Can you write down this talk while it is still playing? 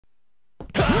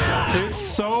It's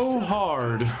so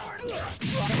hard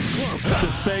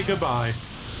to say goodbye.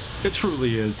 It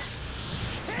truly is.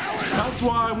 That's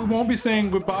why we won't be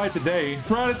saying goodbye today.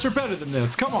 Raditz are better than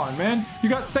this. Come on, man. You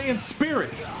got Saiyan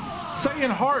Spirit.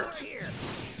 Saiyan Heart.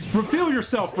 Reveal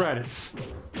yourself, Raditz.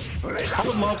 I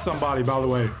would love somebody, by the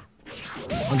way.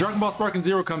 When Dragon Ball Sparking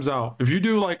Zero comes out, if you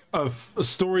do like a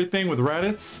story thing with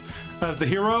Raditz as the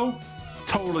hero,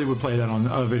 totally would play that on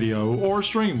a video or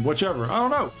stream, whichever. I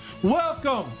don't know.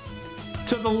 Welcome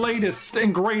to the latest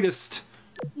and greatest,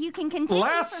 you can continue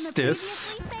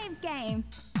lastest from a previously saved game.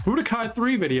 Budokai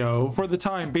 3 video for the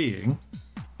time being.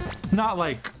 Not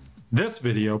like this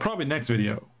video, probably next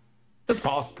video. It's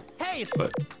possible. Hey,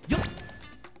 but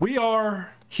we are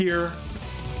here.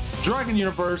 Dragon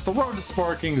Universe, the road to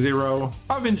Sparking Zero.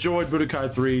 I've enjoyed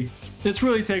Budokai 3. It's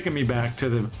really taken me back to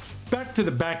the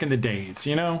back in the days,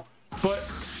 you know? But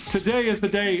today is the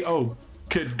day. Oh,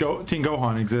 Team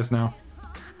Gohan exists now.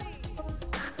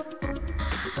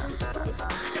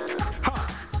 Ha!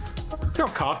 Look how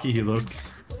cocky he looks.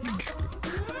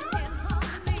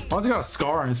 Why's he got a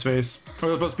scar on his face? Or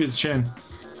it's supposed to be his chin.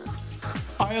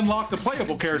 I unlocked a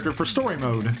playable character for story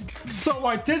mode, so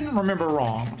I didn't remember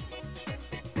wrong.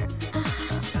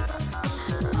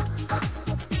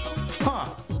 Huh.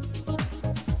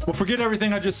 Well, forget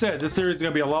everything I just said. This series is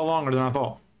going to be a lot longer than I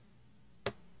thought.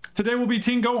 Today will be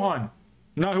Team Gohan.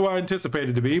 Not who I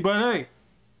anticipated to be, but hey.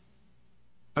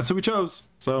 That's who we chose.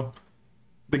 So,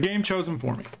 the game chose him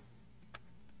for me.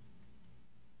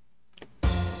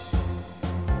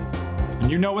 And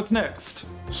you know what's next.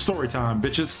 Story time,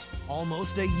 bitches.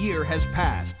 Almost a year has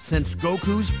passed since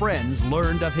Goku's friends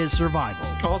learned of his survival.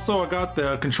 Also, I got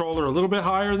the controller a little bit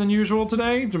higher than usual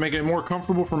today to make it more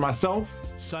comfortable for myself.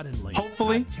 Suddenly,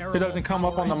 hopefully, it doesn't come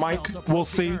up on the mic. We'll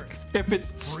see. If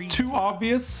it's too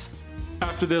obvious,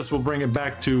 after this, we'll bring it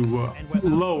back to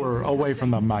lower away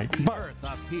from the mic. But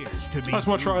I just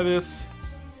want to try this.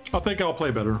 I think I'll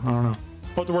play better. I don't know.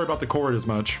 Don't have to worry about the cord as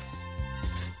much.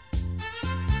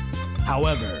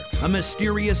 However, a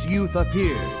mysterious youth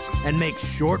appears and makes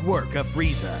short work of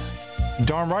Frieza.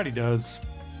 Darn right he does.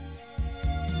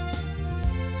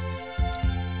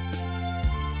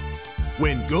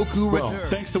 When Goku returns... Well,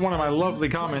 thanks to one of my lovely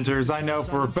commenters, I know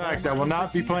for a fact I will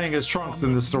not be playing as Trunks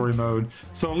in this story mode.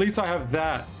 So at least I have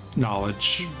that knowledge.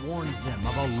 He warns them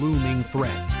of a looming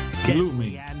threat.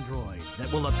 Looming. The androids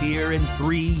that will appear in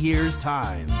 3 years'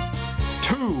 time.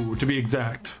 2, to be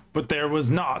exact. But there was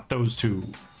not those 2.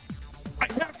 I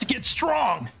have to get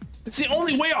strong. It's the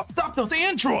only way I'll stop those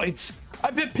androids. I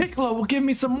bet Piccolo will give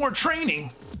me some more training.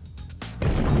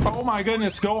 Oh my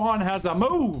goodness, Gohan has a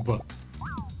move.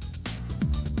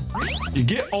 You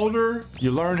get older,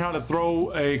 you learn how to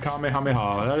throw a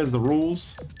Kamehameha. That is the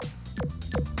rules.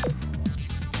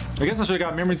 I guess I should have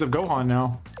got memories of Gohan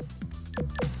now.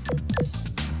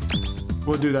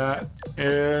 We'll do that.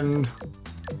 And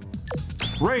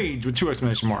rage with 2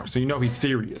 exclamation marks, so you know he's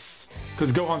serious.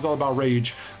 Because Gohan's all about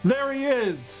rage. There he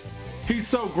is! He's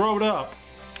so grown up.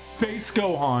 Base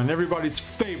Gohan, everybody's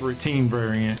favorite teen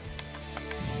variant.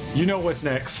 You know what's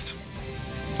next.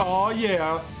 Oh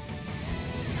yeah.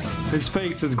 His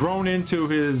face has grown into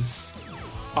his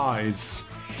eyes.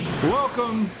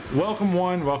 Welcome, welcome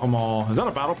one, welcome all. Is that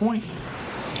a battle point?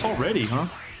 Already, huh?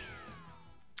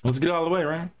 Let's get out of the way,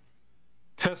 right?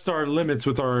 Test our limits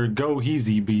with our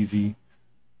Go-Heezy Beezy.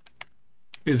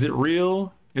 Is it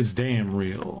real? It's damn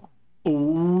real.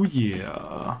 Oh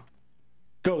yeah.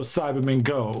 Go Cyberman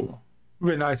go. It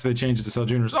would be nice if they changed it to Cell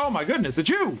Juniors. Oh my goodness, it's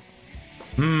you!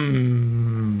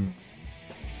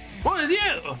 What is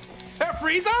you? Hey,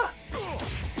 Frieza?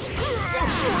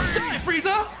 Die,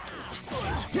 Frieza!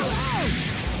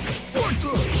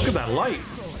 Look at that light.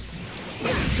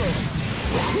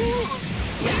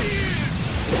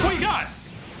 What you got?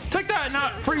 Take that,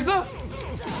 not Frieza!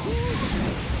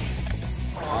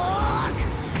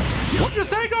 What'd you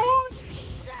say,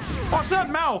 Gohan? Watch that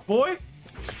mouth, boy.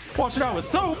 Wash it out with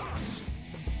soap.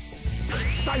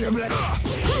 Sorry,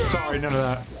 none of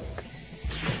that.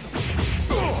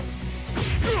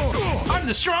 I'm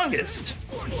the strongest.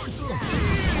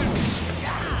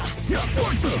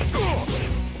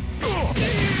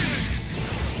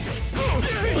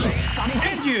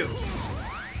 And you.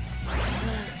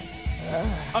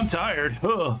 I'm tired.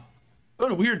 Ugh.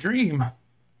 What a weird dream.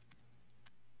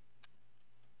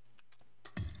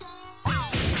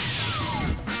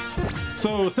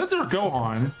 So since they're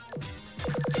Gohan,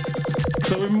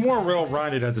 so we're more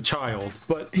well-rounded as a child,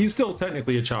 but he's still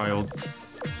technically a child.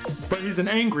 But he's an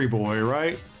angry boy,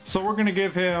 right? So we're gonna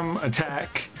give him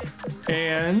attack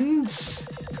and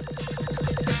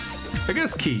I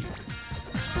guess ki.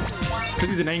 Because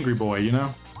he's an angry boy, you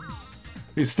know?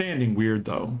 He's standing weird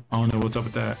though. I don't know what's up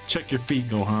with that. Check your feet,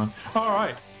 Gohan. All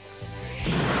right.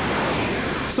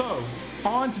 So,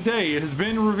 on today, it has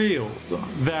been revealed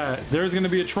that there's going to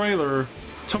be a trailer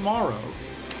tomorrow.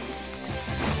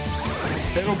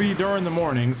 It'll be during the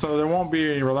morning, so there won't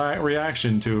be any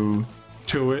reaction to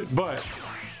it, but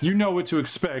you know what to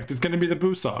expect. It's going to be the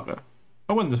Buu Saga.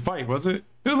 That wasn't the fight, was it?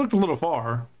 It looked a little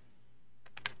far.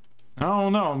 I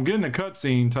don't know. I'm getting a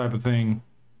cutscene type of thing.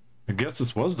 I guess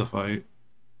this was the fight.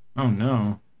 Oh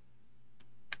no.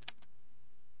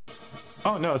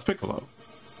 Oh no, it's Piccolo.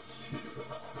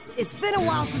 It's been a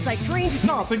while since I trained you.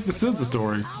 No, I think this is the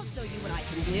story. I'll show you what I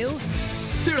can do.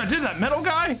 See what I did, that metal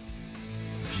guy?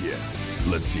 Yeah,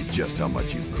 let's see just how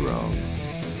much you've grown.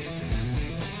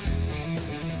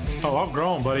 Oh, I've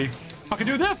grown, buddy. I can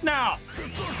do this now!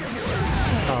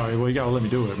 Alright, well, you gotta let me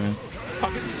do it, man.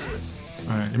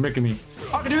 Alright, you're making me...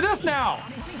 I can do this now!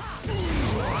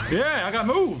 Yeah, I got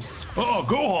moves! Oh,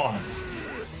 Gohan!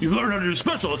 You've learned how to do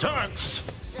special attacks!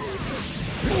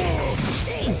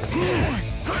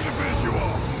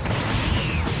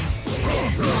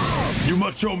 You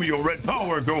must show me your red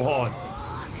power, Gohan!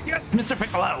 Yes, Mr.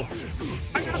 Piccolo!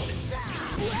 I got this!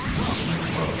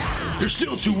 You're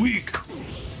still too weak!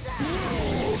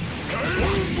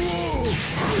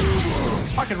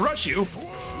 I can rush you!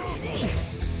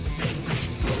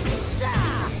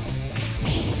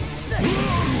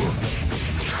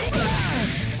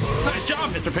 Nice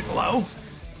job, Mr. Piccolo!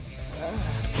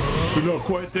 You're not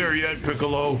quite there yet,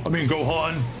 Piccolo. I mean,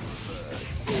 Gohan.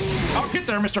 I'll get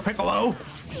there, Mr. Piccolo!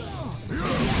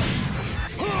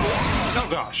 Oh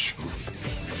gosh.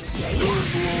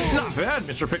 Not bad,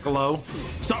 Mr. Piccolo.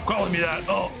 Stop calling me that.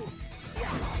 Oh.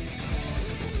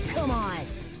 Come on.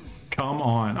 Come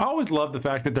on. I always love the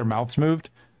fact that their mouths moved.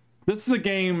 This is a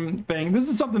game thing. This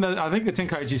is something that I think the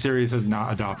Tenkaichi series has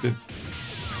not adopted.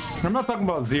 I'm not talking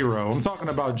about Zero. I'm talking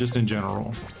about just in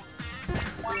general.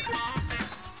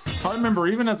 I remember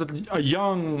even as a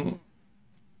young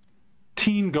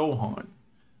teen Gohan,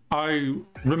 I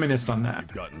reminisced on that.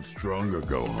 You've gotten stronger,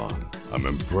 Gohan. I'm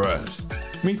impressed.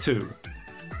 Me too.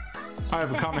 I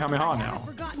have a Kamehameha now. I've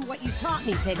forgotten what you taught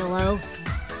me, Piccolo.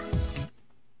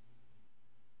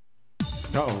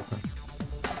 Oh.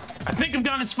 I think I've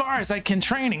gone as far as I can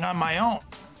training on my own.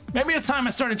 Maybe it's time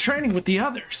I started training with the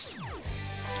others.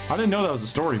 I didn't know that was a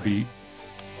story beat.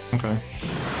 Okay.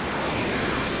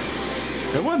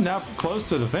 It wasn't that close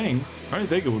to the thing. I didn't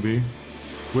think it would be.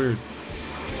 Weird.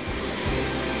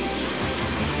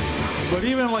 But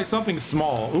even like something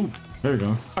small. Ooh, there we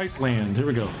go. Iceland. Here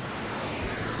we go.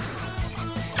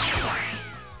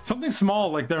 Something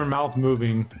small like their mouth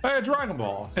moving. Hey,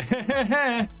 Dragonball.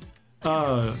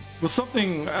 Was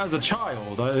something as a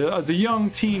child, as a young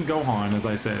teen Gohan, as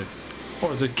I said,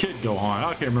 or as a kid Gohan.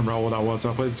 I can't remember how old I was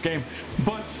when I played this game,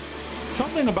 but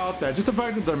something about that, just the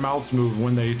fact that their mouths moved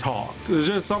when they talked, it was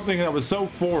just something that was so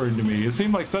foreign to me. It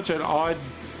seemed like such an odd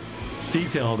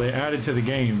detail they added to the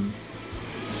game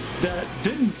that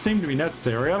didn't seem to be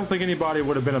necessary. I don't think anybody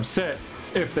would have been upset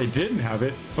if they didn't have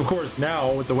it. Of course,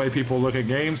 now with the way people look at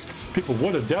games, people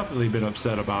would have definitely been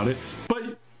upset about it, but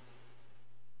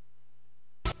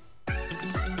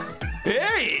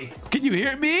Hey, can you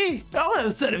hear me?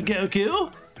 Hello, son of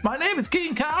Goku. My name is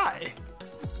King Kai.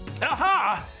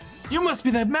 Aha! You must be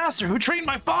the master who trained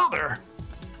my father.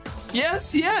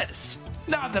 Yes, yes.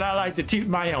 Not that I like to toot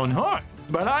my own horn,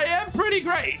 but I am pretty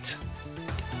great.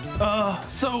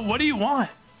 So what do you want?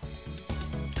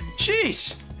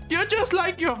 Sheesh, you're just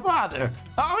like your father.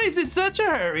 Always in such a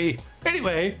hurry.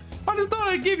 Anyway, I just thought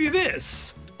I'd give you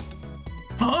this.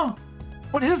 Huh?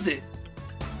 What is it?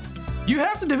 You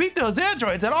have to defeat those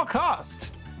androids at all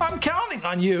costs. I'm counting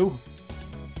on you.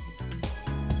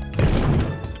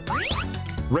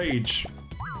 Rage.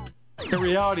 In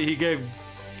reality, he gave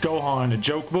Gohan a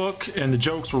joke book, and the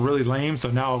jokes were really lame, so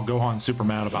now Gohan's super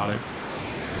mad about it.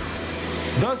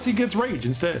 Thus, he gets rage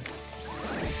instead.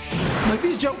 Like,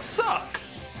 these jokes suck.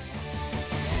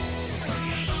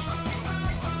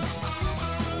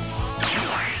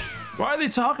 Why are they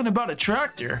talking about a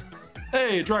tractor?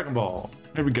 Hey, Dragon Ball.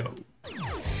 Here we go.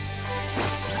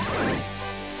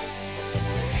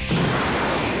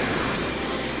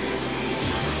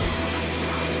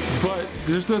 But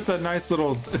there's just that nice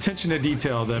little attention to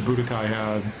detail that Budokai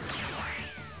had.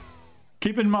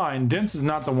 Keep in mind, Dimps is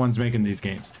not the ones making these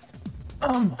games.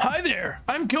 Hi there.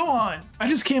 I'm Gohan. I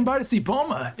just came by to see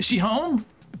Bulma. Is she home?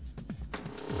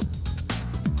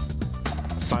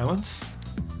 Silence.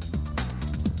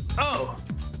 Oh,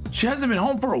 she hasn't been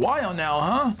home for a while now,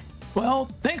 huh? Well,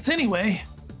 thanks anyway.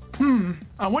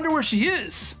 I wonder where she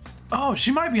is. Oh,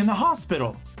 she might be in the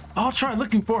hospital. I'll try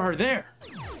looking for her there.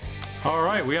 All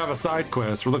right, we have a side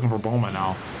quest. We're looking for Bulma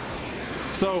now.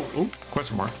 So, oop,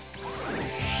 question mark.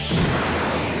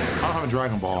 I don't have a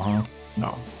Dragon Ball, huh?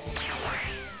 No.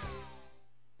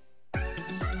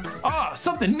 Ah,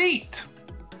 something neat.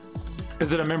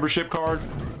 Is it a membership card?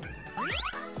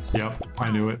 Yep,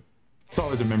 I knew it. It's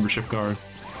always a membership card.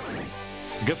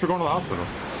 I guess we're going to the hospital.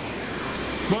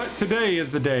 But today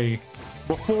is the day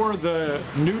before the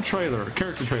new trailer,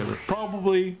 character trailer.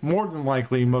 Probably, more than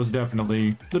likely, most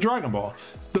definitely, the Dragon Ball.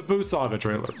 The Buu Saga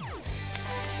trailer.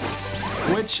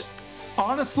 Which,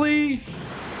 honestly,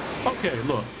 okay,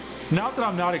 look. Not that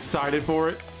I'm not excited for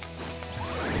it,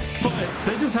 but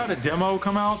they just had a demo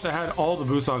come out that had all the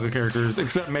Buu Saga characters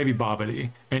except maybe Babidi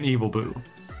and Evil Buu.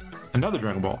 Another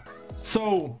Dragon Ball.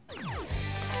 So,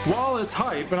 while it's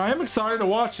hype, and I am excited to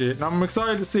watch it, and I'm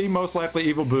excited to see most likely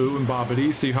Evil Buu and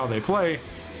Babidi, see how they play,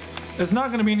 there's not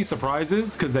going to be any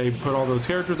surprises because they put all those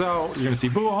characters out. You're going to see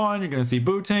Buhan, you're going to see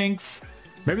Buu Tanks.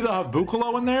 Maybe they'll have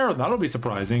Bukalo in there. That'll be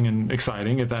surprising and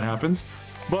exciting if that happens.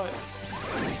 But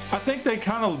I think they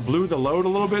kind of blew the load a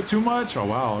little bit too much. Oh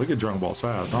wow, look at Dragon Ball's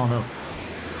fast. I don't know.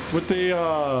 With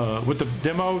the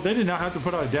demo, they did not have to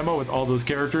put out a demo with all those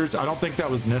characters. I don't think that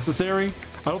was necessary.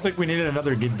 I don't think we needed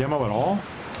another demo at all.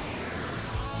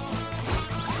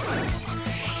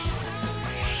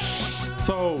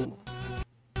 So,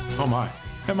 oh my,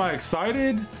 am I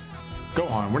excited?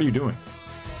 Gohan, what are you doing?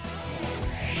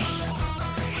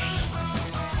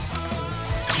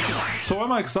 So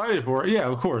am I excited for it? Yeah,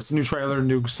 of course. New trailer,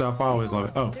 new stuff. I always love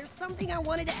it. Oh. There's something I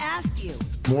wanted to ask you.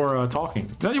 More talking.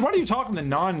 Now, why are you talking to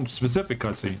non-specific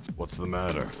cutscenes? What's the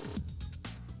matter?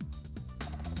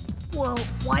 Well,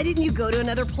 why didn't you go to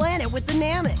another planet with the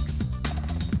Nameks?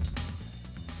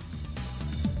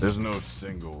 There's no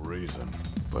single reason,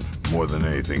 but more than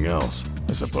anything else,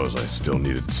 I suppose I still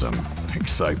needed some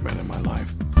excitement in my life.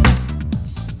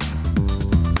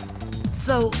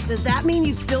 So, does that mean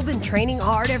you've still been training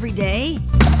hard every day?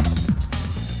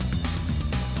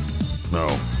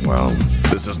 No, well,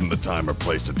 this isn't the time or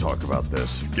place to talk about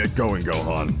this. Get going,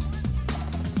 Gohan.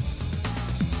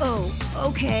 Oh,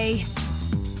 okay.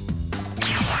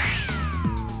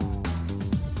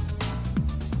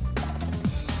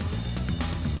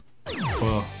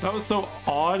 Well, that was so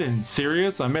odd and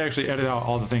serious. I may actually edit out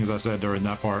all the things I said during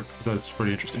that part. That's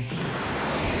pretty interesting.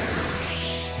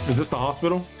 Is this the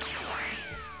hospital?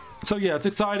 So yeah, it's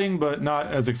exciting, but not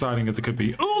as exciting as it could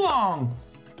be. Oolong!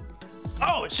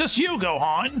 Oh, it's just you,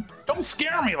 Gohan. Don't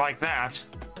scare me like that.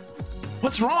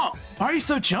 What's wrong? Why are you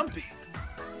so jumpy?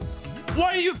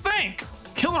 What do you think?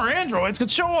 Killer androids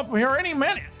could show up here any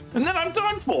minute, and then I'm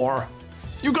done for.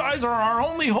 You guys are our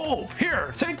only hope.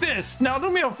 Here, take this. Now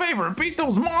do me a favor and beat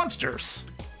those monsters.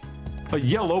 A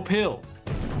yellow pill.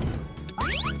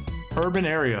 Urban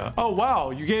area. Oh wow,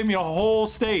 you gave me a whole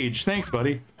stage. Thanks,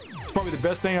 buddy. It's probably the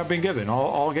best thing I've been given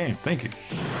all game. Thank you.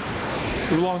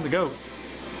 Oolong the goat.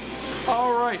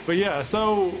 All right, but yeah,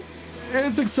 so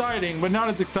it's exciting, but not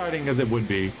as exciting as it would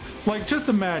be. Like, just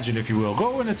imagine, if you will,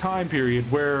 go in a time period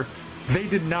where they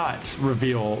did not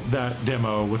reveal that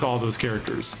demo with all those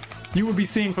characters. You would be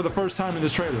seeing for the first time in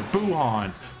this trailer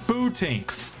Buhan, Buu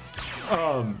Tanks,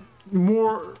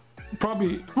 more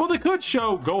probably. Well, they could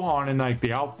show Gohan in like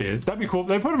the outfit. That'd be cool.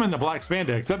 They put him in the black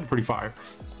spandex. That'd be pretty fire.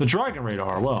 The Dragon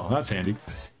Radar. Well, that's handy.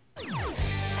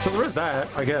 So there is that,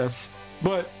 I guess.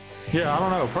 But yeah, I don't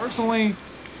know. Personally,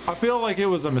 I feel like it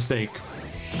was a mistake.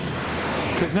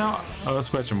 Because now, oh, that's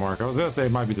question mark. I was gonna say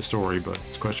it might be the story, but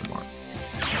it's question mark.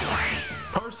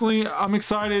 Personally, I'm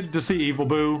excited to see Evil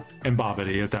Buu and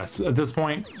Babidi at this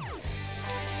point.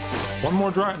 One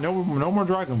more no more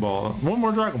Dragon Ball. One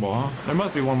more Dragon Ball, huh? There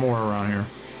must be one more around here.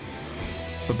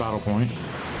 It's the battle point.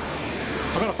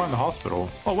 I gotta find the hospital.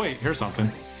 Oh wait, here's something.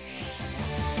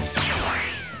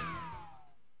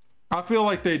 I feel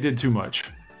like they did too much.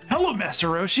 Hello, Master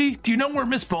Roshi. Do you know where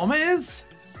Miss Bulma is?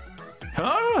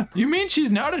 Huh? You mean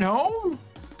she's not at home?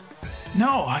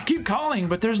 No, I keep calling,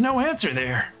 but there's no answer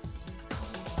there.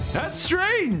 That's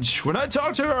strange. When I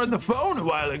talked to her on the phone a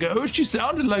while ago, she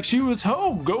sounded like she was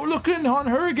home. Go looking on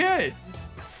her again.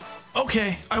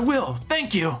 Okay, I will.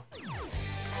 Thank you.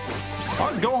 Why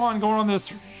is Gohan going on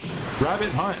this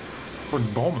rabbit hunt for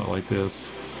Bulma like this?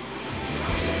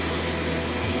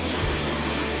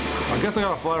 I guess I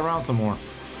gotta fly around some more.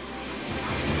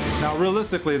 Now,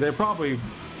 realistically, you could probably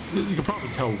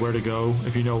tell where to go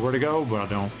if you know where to go, but I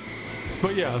don't.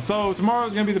 But yeah, so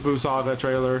tomorrow's gonna be the Buu Saga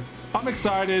trailer. I'm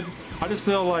excited. I just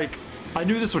feel like I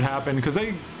knew this would happen because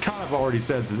they kind of already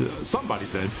said, somebody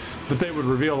said, that they would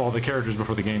reveal all the characters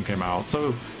before the game came out.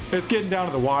 So it's getting down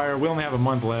to the wire. We only have a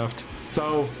month left.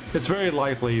 So it's very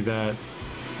likely that,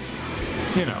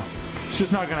 you know, it's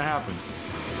just not gonna happen.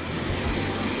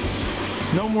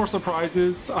 No more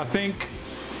surprises. I think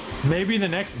maybe the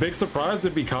next big surprise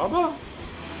would be Kaba.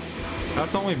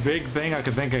 That's the only big thing I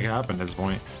could think could happen at this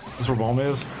point. Is this where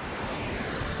Bulma is?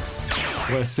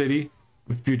 West City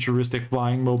with futuristic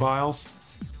flying mobiles.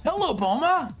 Hello,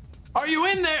 Bulma. Are you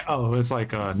in there? Oh, it's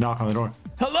like a knock on the door.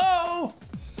 Hello,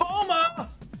 Bulma.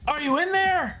 Are you in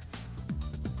there?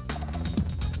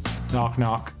 Knock,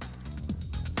 knock.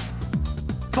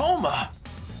 Bulma.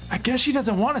 I guess she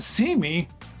doesn't want to see me.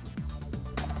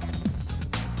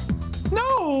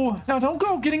 No, now don't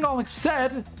go getting all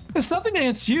upset. It's nothing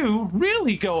against you,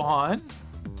 really, Gohan.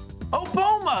 Oh,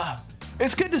 Bulma,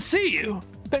 it's good to see you.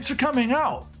 Thanks for coming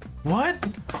out. What?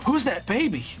 Who's that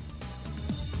baby?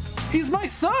 He's my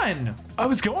son. I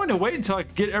was going to wait until I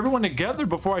could get everyone together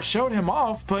before I showed him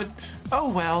off, but oh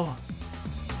well.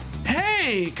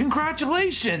 Hey,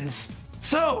 congratulations.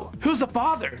 So, who's the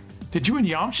father? Did you and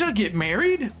Yamcha get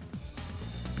married?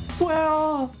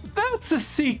 Well, that's a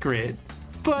secret,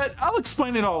 but I'll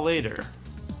explain it all later.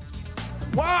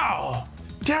 Wow,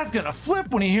 Dad's gonna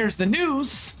flip when he hears the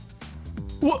news.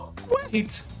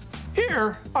 Wait,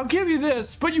 here, I'll give you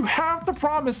this, but you have to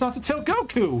promise not to tell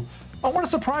Goku. I want to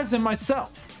surprise him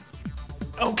myself.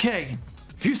 Okay,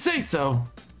 if you say so.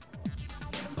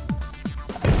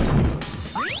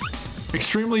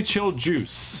 Extremely chilled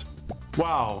juice.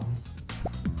 Wow.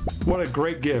 What a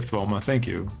great gift, Bulma. Thank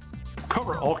you.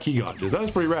 Cover all key gauges. That was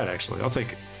pretty rad, actually. I'll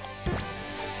take it.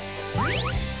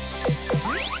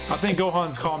 I think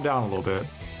Gohan's calmed down a little bit.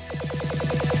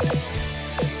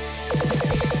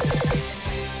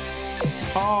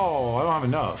 Oh, I don't have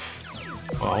enough.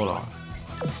 Well, hold on.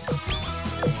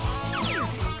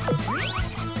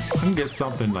 I can get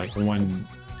something like one.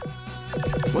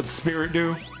 What's Spirit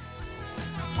do?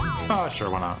 Oh, sure,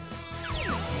 why not?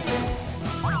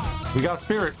 We got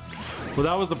Spirit. Well,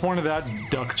 that was the point of that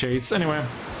duck chase. Anyway.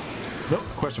 Nope,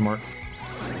 question mark.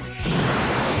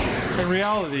 In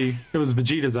reality, it was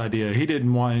Vegeta's idea. He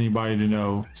didn't want anybody to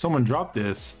know. Someone dropped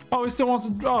this. Oh, he still wants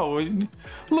to... Oh,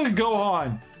 look at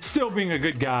Gohan. Still being a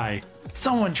good guy.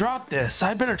 Someone dropped this.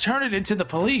 I better turn it into the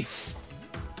police.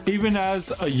 Even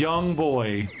as a young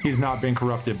boy, he's not been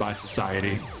corrupted by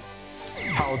society.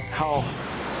 How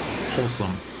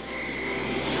wholesome.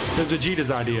 It's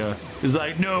Vegeta's idea. He's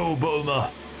like, no, Bulma.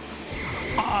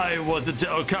 I want to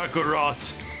tell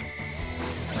Kakarot.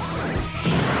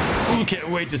 Who can't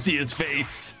wait to see his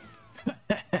face?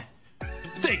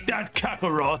 Take that,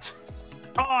 Kakarot.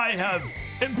 I have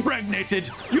impregnated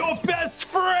your best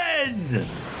friend!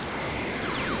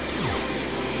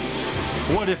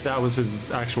 What if that was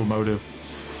his actual motive?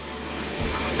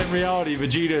 In reality,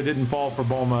 Vegeta didn't fall for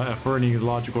Bulma for any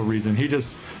logical reason. He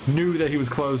just knew that he was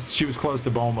close. She was close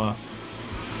to Bulma.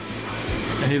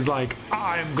 And he's like,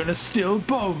 I'm gonna steal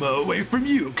Bulma away from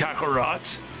you,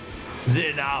 Kakarot.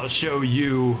 Then I'll show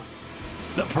you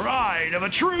the pride of a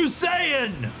true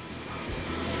Saiyan!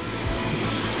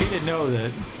 He didn't know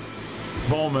that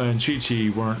Bulma and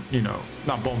Chi-Chi weren't, you know,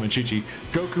 not Bulma and Chi-Chi.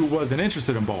 Goku wasn't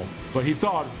interested in Bulma, but he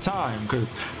thought at the time, because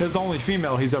there's the only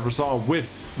female he's ever saw with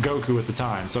Goku at the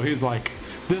time. So he's like,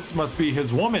 this must be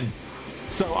his woman.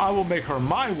 So I will make her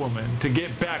my woman to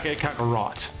get back at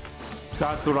Kakarot.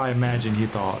 That's what I imagine he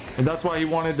thought. And that's why he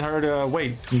wanted her to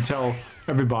wait and tell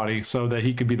everybody so that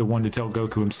he could be the one to tell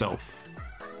Goku himself.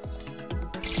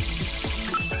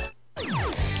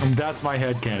 And that's my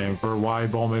headcanon for why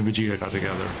Bulma and Vegeta got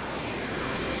together.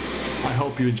 I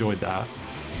hope you enjoyed that.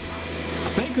 I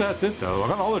think that's it though. I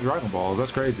got all the Dragon Balls.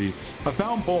 That's crazy. I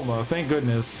found Bulma, thank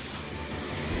goodness.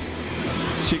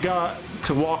 She got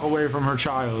to walk away from her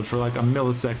child for like a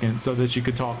millisecond so that she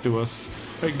could talk to us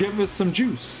and give us some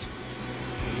juice.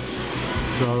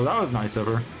 So that was nice of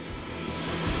her.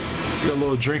 Get a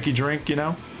little drinky drink, you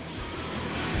know?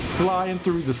 Flying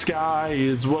through the sky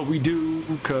is what we do,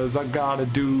 cause I gotta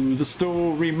do the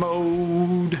story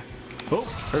mode. Oh,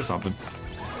 there's something.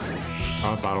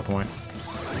 Oh, battle point.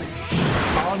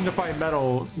 I don't need to fight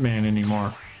Metal Man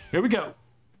anymore. Here we go.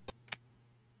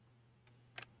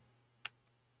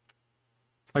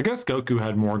 I guess Goku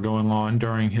had more going on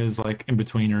during his like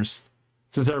in-betweeners,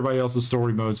 since everybody else's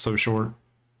story mode's so short.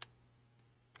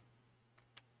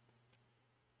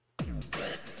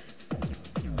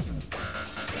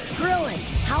 Grilling,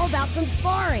 how about some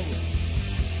sparring?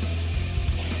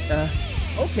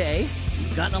 Okay.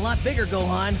 You've gotten a lot bigger,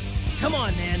 Gohan. Come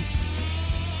on, man.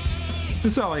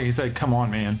 It's not like he said, come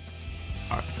on, man.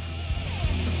 All right.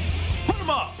 Put him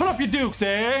up! Put up your dukes,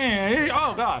 eh?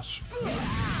 Oh, gosh.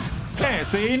 Hey,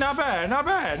 see? Not bad, not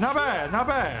bad, not bad, not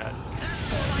bad.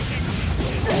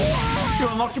 You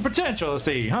unlocked your potential,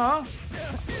 see, huh?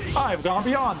 I've gone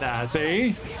beyond that,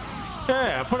 see?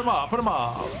 Yeah, put him up, put him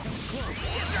up.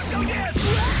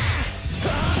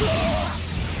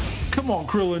 Come on,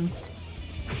 Krillin.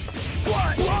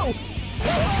 Whoa!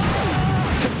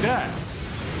 Take that.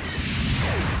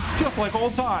 Just like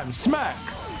old times. Smack.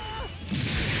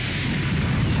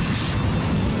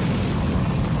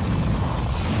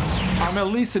 I'm at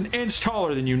least an inch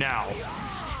taller than you now. Well,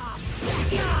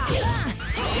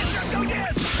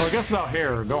 I guess without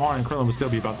hair, Gohan and Krillin would still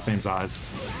be about the same size.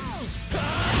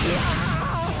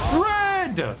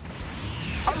 Red! I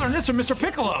learned this from Mr.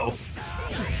 Piccolo.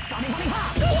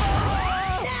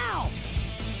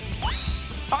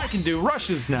 I can do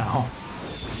rushes now.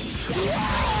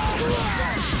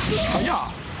 Oh,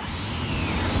 yeah.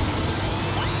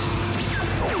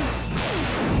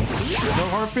 No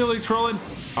hard feelings, Krillin.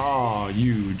 Oh,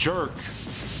 you jerk.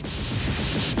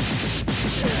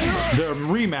 The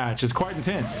rematch is quite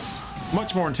intense.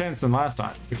 Much more intense than last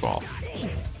time we fought.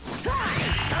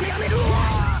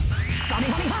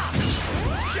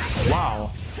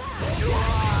 Wow.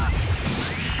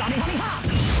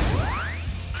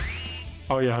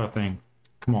 Oh yeah, I have a thing.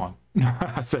 Come on.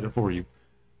 I said it for you.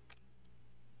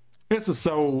 This is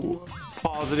so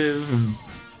positive and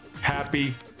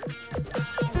happy.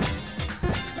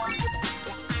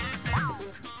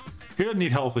 He doesn't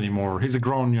need health anymore. He's a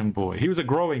grown young boy. He was a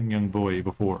growing young boy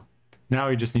before. Now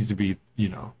he just needs to be, you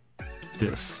know,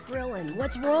 this. Krillin,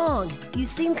 what's wrong? You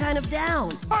seem kind of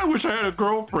down. I wish I had a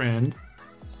girlfriend.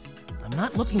 I'm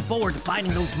not looking forward to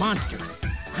fighting those monsters.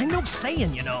 I'm no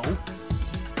Saiyan, you know.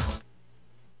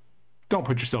 Don't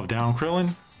put yourself down,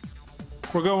 Krillin.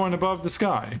 We're going above the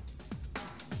sky.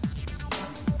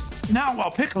 Now,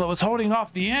 while Piccolo is holding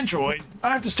off the android,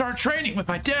 I have to start training with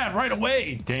my dad right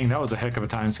away. Dang, that was a heck of a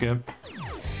time skip.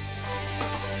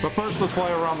 But first, let's fly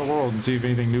around the world and see if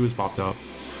anything new has popped up.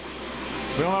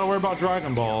 We don't have to worry about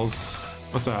Dragon Balls.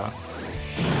 What's that?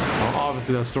 Well,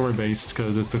 obviously that's story-based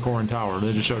because it's the Korin Tower.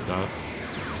 They just showed that.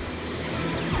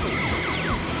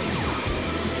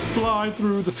 Fly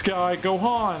through the sky,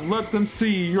 Gohan. Let them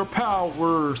see your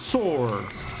power soar.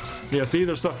 Yeah, see,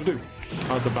 there's stuff to do. Oh,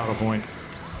 that's a battle point.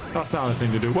 That's not a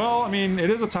thing to do. Well, I mean, it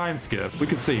is a time skip. We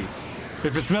can see.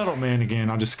 If it's Metal Man again,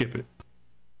 I'll just skip it.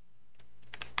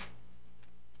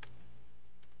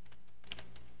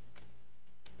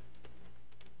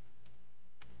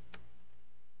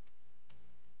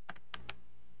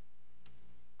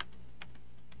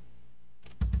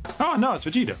 Oh, no, it's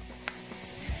Vegeta.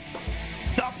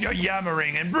 Stop your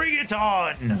yammering and bring it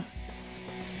on!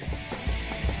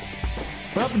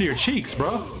 What happened to your cheeks,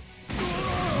 bro?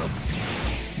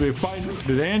 Did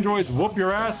the androids whoop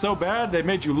your ass so bad they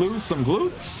made you lose some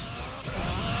glutes?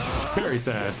 Very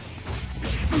sad.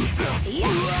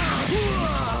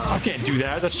 I can't do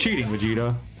that. That's cheating,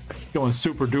 Vegeta. Going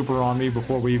super duper on me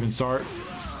before we even start.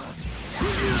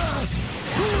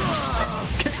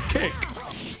 Kick.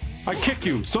 I kick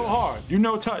you so hard. You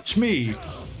no touch me.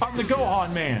 I'm the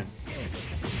Gohan man.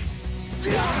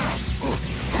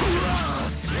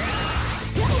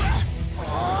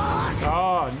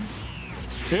 Oh,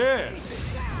 yeah.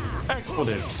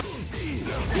 Expletives.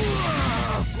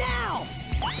 Now!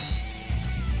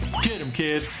 Get him,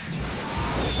 kid.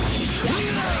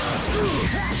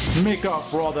 Make up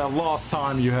for all that lost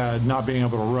time you had not being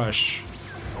able to rush.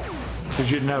 Because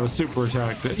you didn't have a super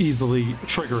attack to easily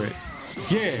trigger it.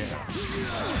 Yeah.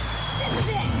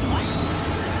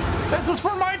 This is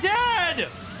for my dad!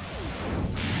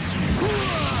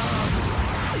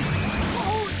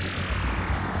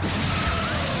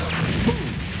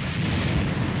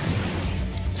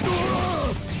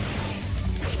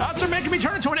 That's making me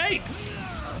turn into an ape!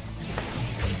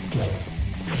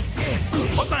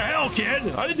 What the hell,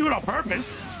 kid? I didn't do it on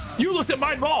purpose. You looked at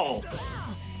my ball.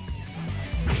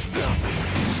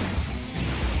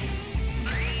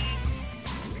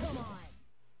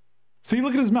 See,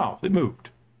 look at his mouth. It moved.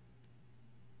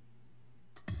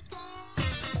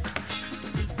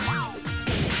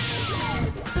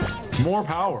 More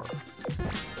power.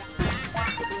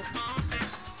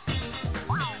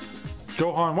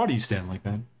 Gohan, why do you stand like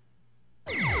that?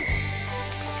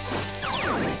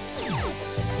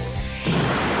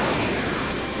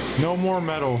 No more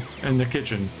metal in the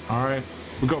kitchen, alright?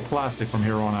 We go plastic from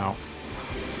here on out.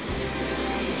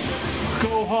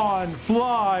 Gohan,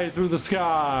 fly through the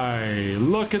sky.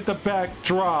 Look at the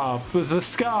backdrop. The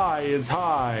sky is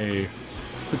high.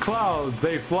 The clouds,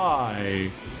 they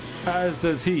fly. As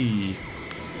does he.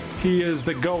 He is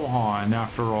the Gohan,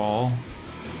 after all.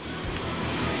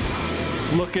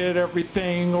 Look at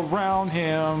everything around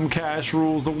him. Cash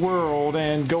rules the world,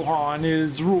 and Gohan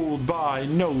is ruled by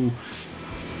no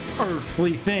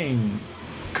earthly thing.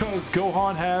 'Cause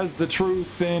Gohan has the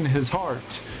truth in his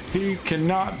heart. He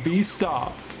cannot be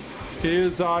stopped.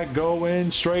 Is I going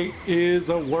straight? Is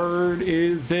a word?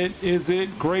 Is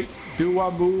it great? Do I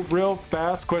move real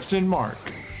fast? Question mark.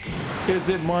 Is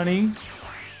it money?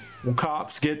 Will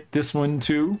cops get this one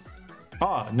too?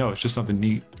 Ah, no, it's just something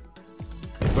neat.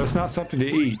 But it's not something to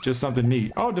eat, just something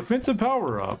neat. Oh, defensive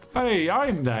power up. Hey,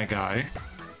 I'm that guy.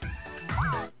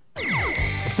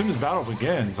 As soon as battle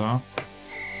begins, huh?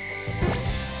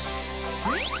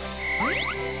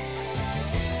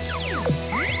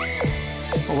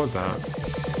 What was that?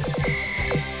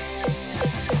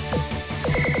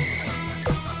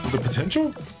 The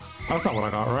potential? That's not what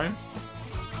I got, right?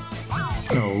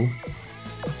 No.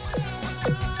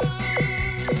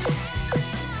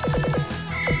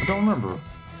 I don't remember.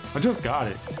 I just got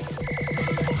it.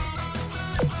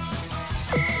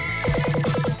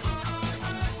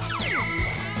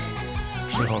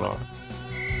 Shit, hold on.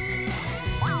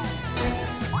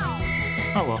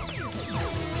 Oh well.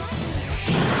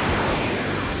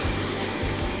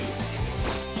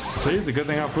 See, it's a good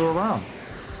thing I flew around.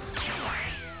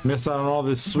 Miss out on all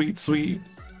this sweet, sweet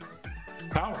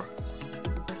power.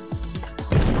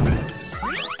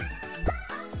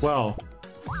 Well,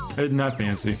 isn't that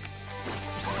fancy?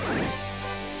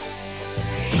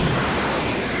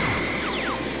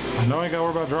 I know I gotta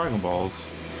worry about Dragon Balls.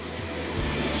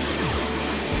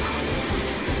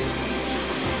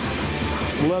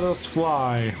 Let us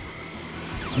fly.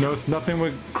 No, nothing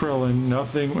with Krillin.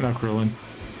 Nothing, not Krillin.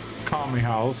 Kami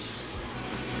House.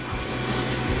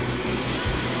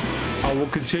 I will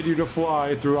continue to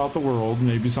fly throughout the world.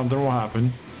 Maybe something will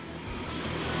happen.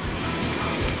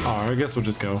 Alright, I guess we'll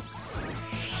just go.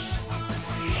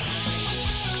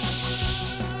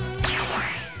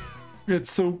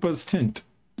 It's Sopa's tent.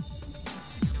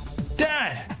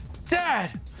 Dad!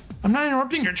 Dad! I'm not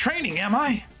interrupting your training, am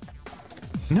I?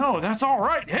 No, that's all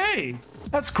right. Hey!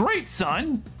 That's great,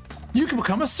 son! You can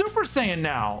become a Super Saiyan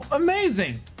now!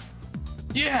 Amazing!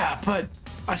 Yeah, but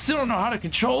I still don't know how to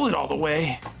control it all the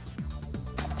way.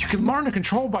 You can learn to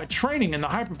control by training in the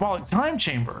hyperbolic time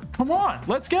chamber. Come on,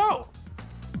 let's go!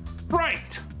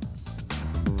 Right!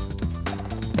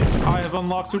 I have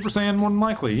unlocked Super Saiyan more than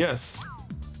likely, yes.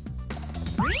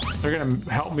 They're gonna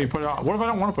help me put it on. What if I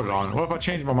don't want to put it on? What if I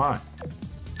change my mind?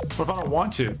 What if I don't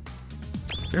want to?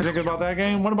 You're thinking about that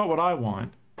game? What about what I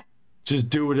want? Just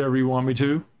do whatever you want me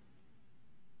to?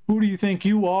 Who do you think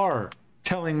you are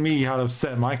telling me how to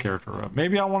set my character up?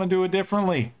 Maybe I want to do it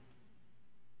differently.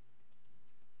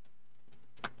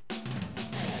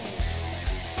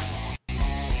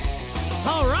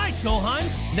 All right, Gohan.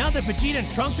 Now that Vegeta and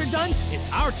Trunks are done, it's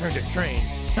our turn to train.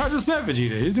 I just met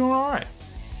Vegeta. He's doing all right.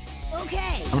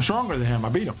 Okay. I'm stronger than him. I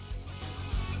beat him.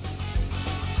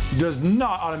 Does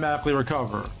not automatically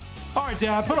recover. All right,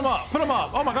 Dad, put him up. Put him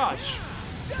up. Oh my gosh.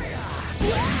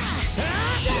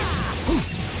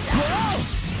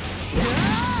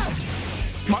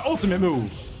 My ultimate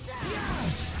move.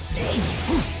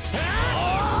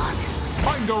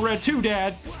 I can go red too,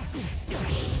 Dad.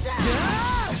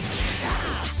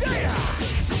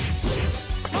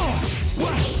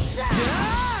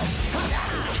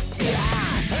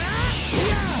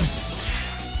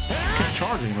 Can't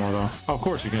charge anymore though. Oh, of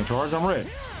course you can't charge. I'm red.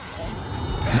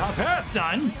 Not bad,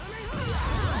 son!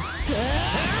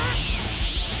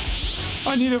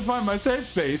 I need to find my safe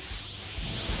space.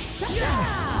 No!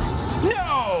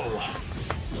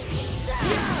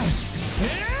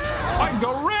 I can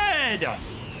go red!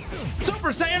 Super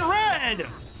Saiyan Red!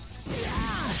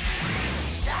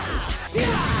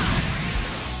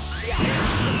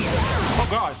 Oh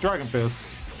gosh, Dragon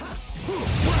Fist.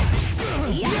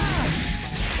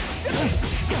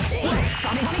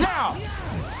 Now!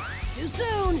 Too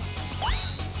soon.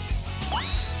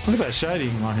 Look at that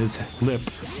shading on his lip.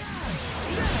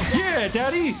 Yeah,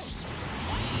 Daddy!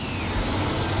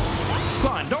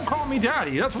 Son, don't call me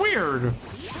Daddy. That's weird.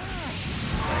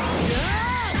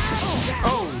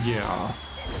 Oh, yeah.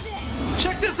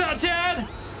 Check this out, Dad!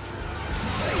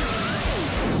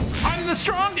 I'm the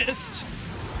strongest!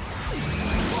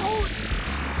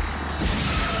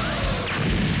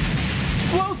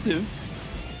 Explosive!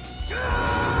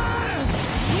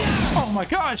 Oh my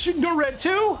gosh, you can go red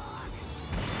too?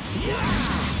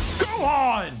 Go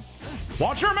on!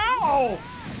 Watch your mouth!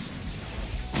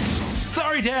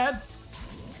 Sorry, Dad.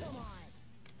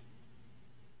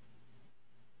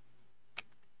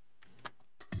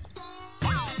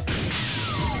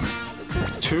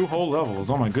 Two whole levels,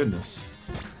 oh my goodness.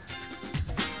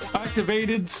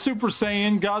 Activated Super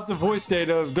Saiyan, got the voice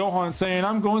data of Gohan saying,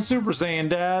 I'm going Super Saiyan,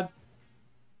 Dad.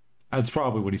 That's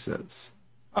probably what he says.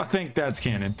 I think that's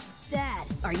canon. Dad,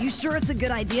 are you sure it's a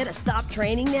good idea to stop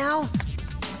training now?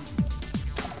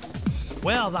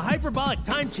 Well, the hyperbolic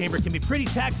time chamber can be pretty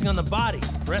taxing on the body.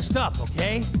 Rest up,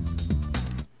 okay?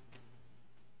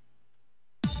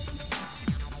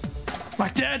 My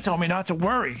dad told me not to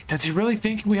worry. Does he really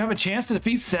think we have a chance to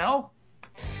defeat Cell?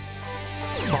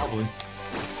 Probably.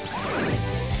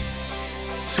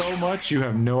 So much, you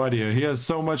have no idea. He has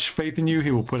so much faith in you,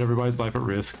 he will put everybody's life at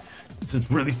risk. Does it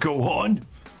really Gohan?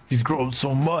 He's grown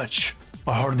so much.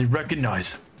 I hardly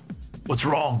recognize him. What's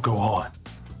wrong, Gohan?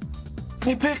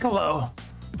 Hey, Piccolo.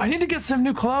 I need to get some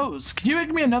new clothes. Can you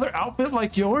make me another outfit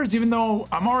like yours, even though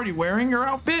I'm already wearing your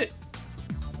outfit?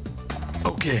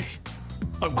 Okay.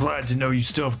 I'm glad to know you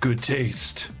still have good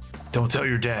taste. Don't tell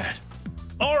your dad.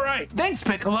 All right, thanks,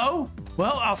 Piccolo.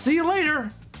 Well, I'll see you later.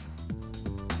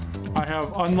 I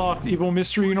have unlocked Evil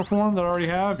Mystery uniform that I already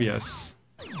have, yes.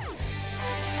 So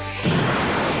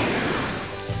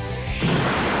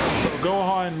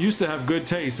Gohan used to have good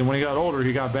taste, and when he got older,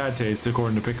 he got bad taste,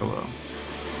 according to Piccolo.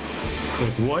 It's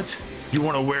like, what? You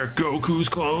want to wear Goku's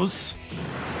clothes?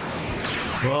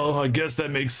 Well, I guess that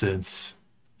makes sense.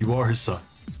 You are his son.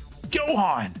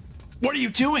 Gohan, what are you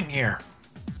doing here?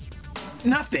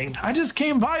 Nothing. I just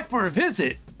came by for a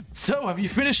visit. So, have you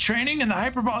finished training in the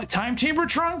hyperbolic time chamber,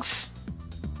 Trunks?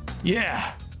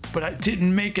 Yeah, but I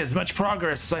didn't make as much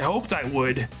progress as I hoped I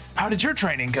would. How did your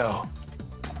training go?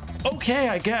 Okay,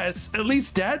 I guess. At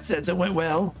least Dad says it went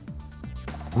well.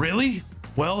 Really?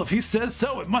 Well, if he says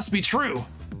so, it must be true.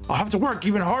 I'll have to work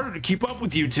even harder to keep up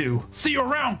with you two. See you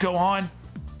around, Gohan.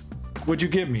 What'd you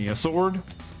give me, a sword?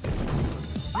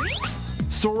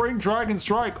 Soaring Dragon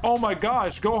Strike. Oh my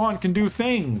gosh, Gohan can do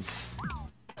things.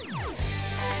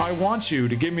 I want you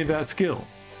to give me that skill.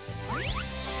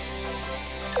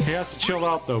 He has to chill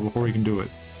out though before he can do it.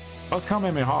 Let's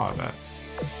Kamehameha, I bet.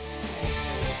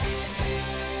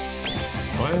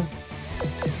 What?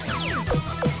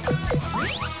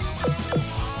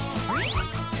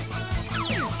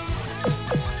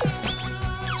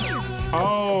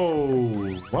 Oh,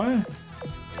 what?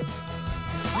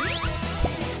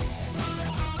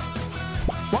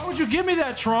 Why would you give me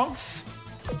that, Trunks?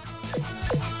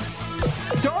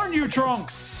 Darn you,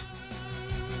 Trunks!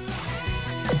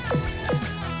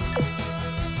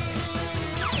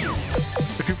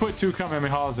 If you put 2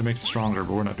 Kamehamehas, it makes it stronger,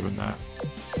 but we're not doing that.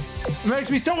 It makes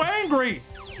me so angry!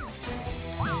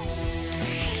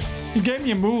 He gave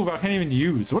me a move I can't even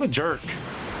use. What a jerk.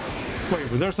 Wait,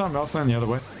 was there something else on the other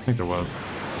way? I think there was.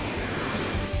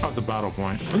 That was the battle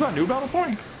point. Was that a new battle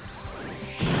point?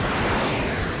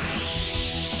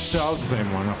 Yeah, that was the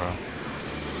same one. Okay.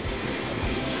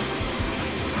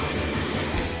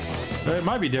 It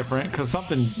might be different because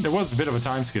there was a bit of a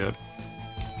time skip.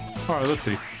 Alright, let's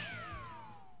see.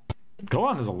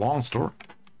 Gohan is a long story.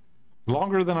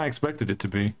 Longer than I expected it to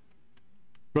be.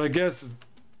 But I guess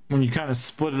when you kind of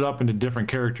split it up into different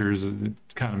characters, it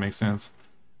kind of makes sense.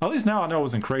 At least now I know it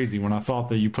wasn't crazy when I thought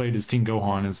that you played as Teen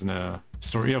Gohan as in a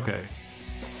story. Okay.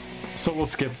 So we'll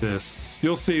skip this.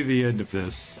 You'll see the end of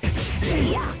this.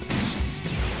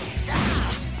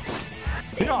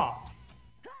 Yeah!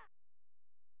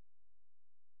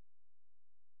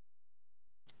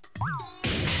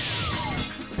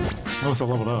 Notice I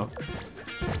leveled up.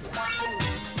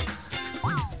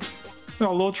 Got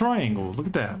a little triangle. Look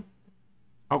at that.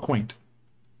 How quaint.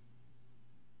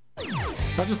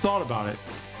 I just thought about it.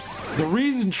 The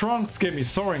reason Trunks gave me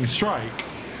Soaring Strike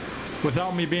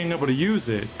without me being able to use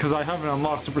it, because I haven't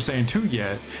unlocked Super Saiyan 2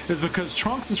 yet, is because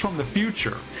Trunks is from the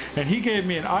future, and he gave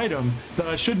me an item that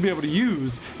I shouldn't be able to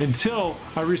use until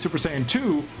I reach Super Saiyan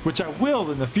 2, which I will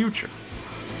in the future.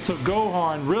 So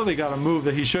Gohan really got a move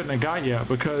that he shouldn't have got yet,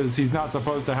 because he's not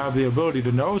supposed to have the ability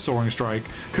to know Soaring Strike,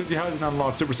 because he hasn't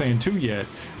unlocked Super Saiyan 2 yet.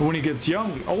 And when he gets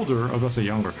older,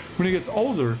 when he gets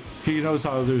older, he knows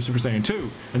how to do Super Saiyan 2,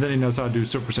 and then he knows how to do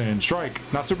Super Saiyan Strike.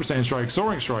 Not Super Saiyan Strike,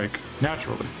 Soaring Strike,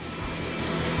 naturally.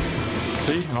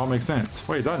 See? It all makes sense.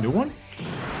 Wait, is that a new one?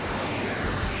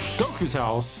 Goku's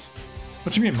house?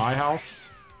 What you mean, my house?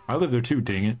 I live there too,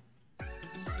 dang it.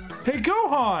 Hey,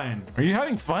 Gohan! Are you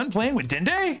having fun playing with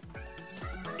Dende?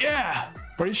 Yeah.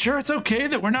 Are you sure it's okay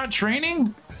that we're not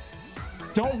training?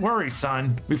 Don't worry,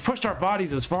 son. We've pushed our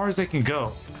bodies as far as they can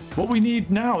go. What we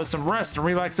need now is some rest and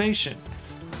relaxation.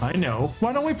 I know.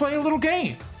 Why don't we play a little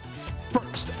game?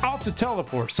 First, I'll have to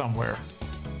teleport somewhere.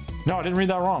 No, I didn't read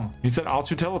that wrong. He said I'll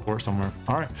to teleport somewhere.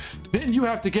 All right. Then you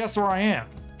have to guess where I am.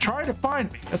 Try to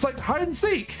find me. It's like hide and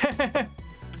seek.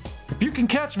 If you can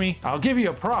catch me, I'll give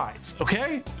you a prize,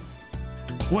 okay?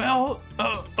 Well,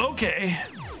 okay.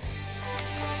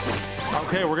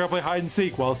 Okay, we're gonna play hide and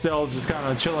seek while Cell's just kind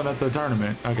of chilling at the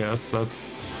tournament, I guess. That's...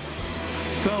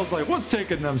 Cell's like, what's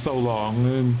taking them so long?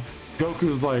 And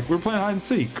Goku's like, we're playing hide and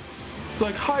seek. It's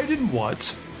like, hide in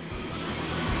what?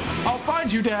 I'll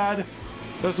find you, Dad.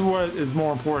 That's what is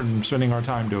more important, spending our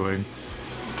time doing.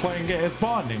 Playing games,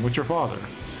 bonding with your father.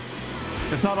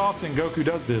 It's not often Goku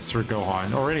does this for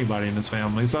Gohan, or anybody in his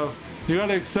family, so you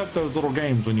gotta accept those little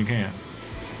games when you can.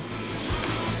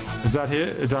 Is that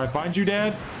it? Did I find you,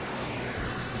 Dad?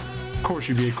 Of course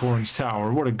you'd be at Korin's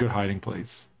Tower. What a good hiding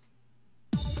place.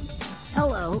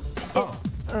 Hello. Oh,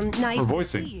 Nice we're to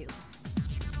voicing. see you.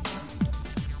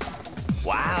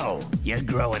 Wow, you're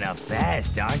growing up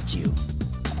fast, aren't you?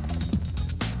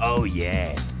 Oh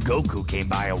yeah, Goku came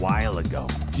by a while ago.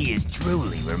 He is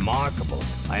truly remarkable.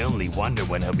 I only wonder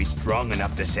when he'll be strong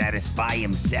enough to satisfy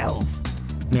himself.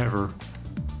 Never.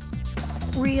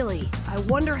 Really, I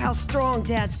wonder how strong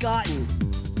Dad's gotten.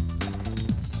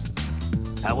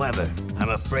 However, I'm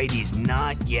afraid he's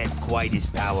not yet quite as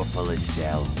powerful as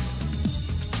Cell.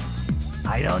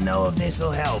 I don't know if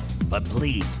this'll help, but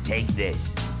please take this.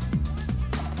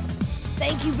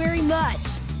 Thank you very much.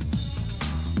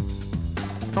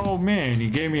 Oh man, he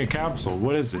gave me a capsule.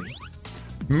 What is it?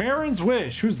 Marin's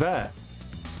Wish. Who's that?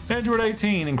 Android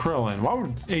 18 and Krillin. Why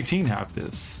would 18 have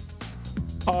this?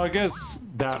 Oh, I guess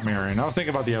that Marin. I was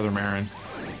thinking about the other Marin.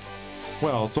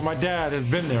 Well, so my dad has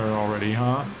been there already,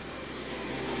 huh?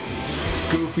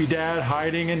 Goofy dad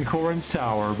hiding in Korin's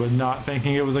tower, but not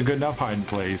thinking it was a good enough hiding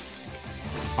place.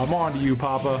 I'm on to you,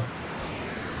 Papa.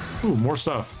 Ooh, more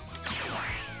stuff.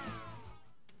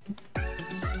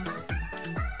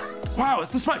 Wow, is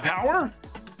this my power?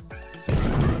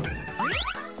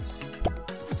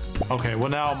 Okay, well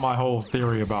now my whole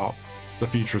theory about the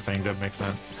future thing doesn't make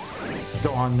sense.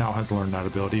 Gohan now has learned that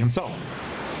ability himself.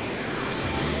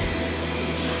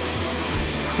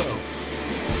 So,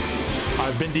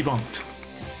 I've been debunked.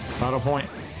 Battle point.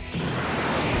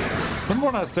 Remember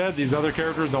when I said these other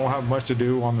characters don't have much to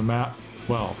do on the map?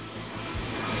 Well,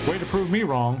 way to prove me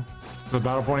wrong. The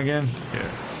battle point again?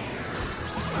 Yeah.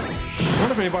 I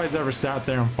wonder if anybody's ever sat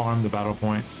there and farmed the battle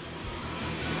point.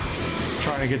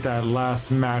 Trying to get that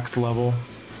last max level.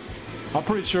 I'm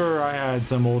pretty sure I had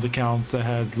some old accounts that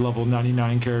had level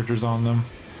 99 characters on them.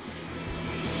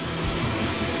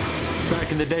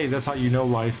 Back in the day, that's how you know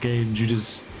life games. You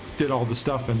just did all the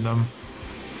stuff in them.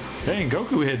 Dang,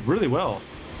 Goku hit really well.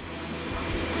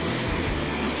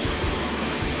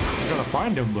 I gotta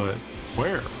find him, but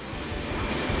where?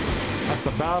 That's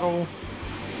the battle.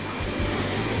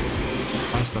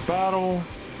 That's the battle.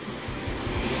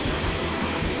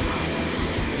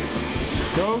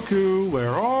 Goku,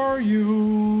 where are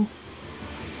you?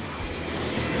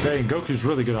 Dang, Goku's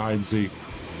really good at hide and seek.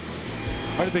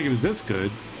 I didn't think he was this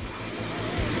good.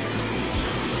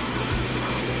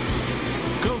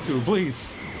 Goku,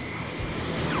 please.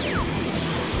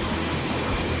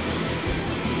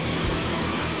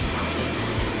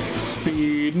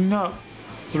 Speeding up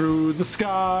through the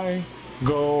sky,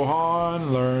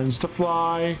 Gohan learns to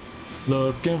fly,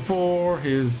 looking for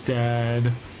his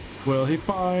dad. Will he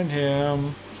find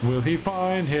him? Will he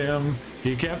find him?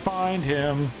 He can't find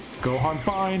him. Gohan,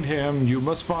 find him. You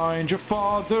must find your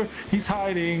father. He's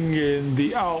hiding in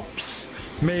the Alps.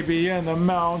 Maybe in the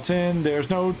mountain. There's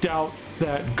no doubt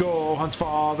that Gohan's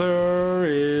father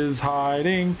is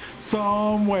hiding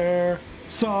somewhere.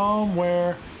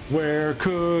 Somewhere. Where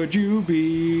could you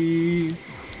be?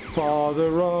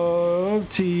 Father of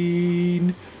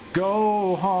Teen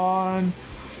Gohan.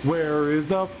 Where is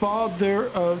the father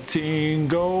of Teen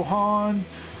Gohan?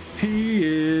 He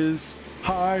is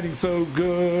hiding so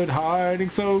good, hiding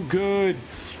so good.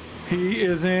 He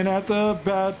isn't at the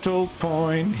battle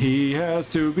point. He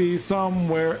has to be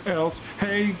somewhere else.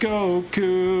 Hey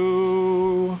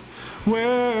Goku,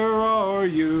 where are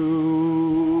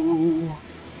you?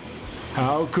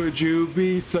 How could you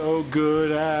be so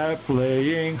good at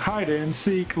playing hide and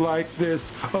seek like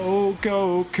this? Oh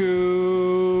Goku,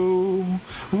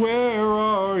 where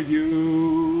are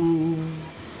you?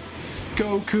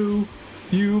 Goku,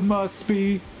 you must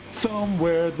be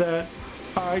somewhere that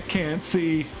I can't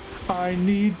see. I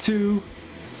need to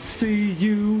see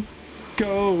you.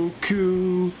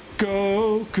 Goku,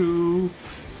 Goku.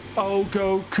 Oh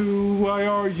Goku, why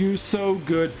are you so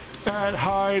good at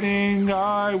hiding?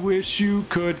 I wish you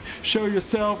could show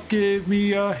yourself, give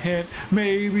me a hint.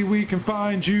 Maybe we can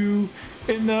find you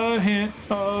in the hint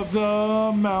of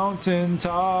the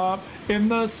mountaintop. In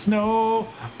the snow,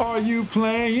 are you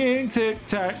playing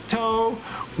tic-tac-toe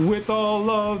with all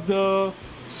of the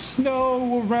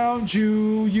snow around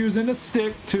you, using a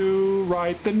stick to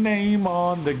write the name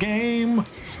on the game?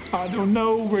 I don't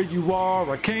know where you are,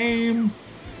 I came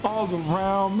all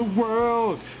around the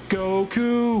world.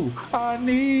 Goku, I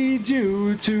need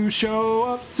you to show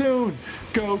up soon.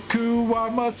 Goku, I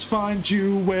must find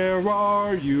you. Where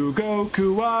are you,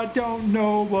 Goku? I don't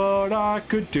know what I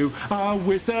could do. I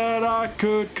wish that I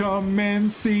could come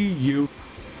and see you.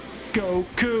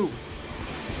 Goku,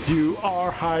 you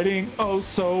are hiding oh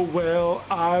so well.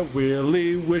 I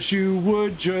really wish you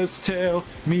would just tell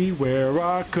me where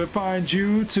I could find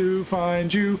you to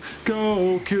find you.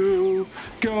 Goku,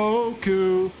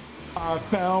 Goku, I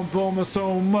found Bulma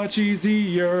so much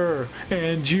easier,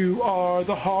 and you are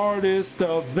the hardest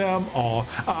of them all.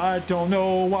 I don't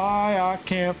know why I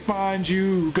can't find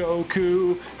you,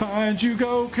 Goku. Find you,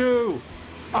 Goku.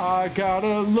 I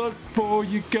gotta look for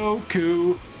you,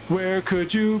 Goku. Where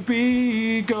could you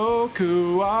be,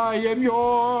 Goku? I am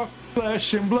your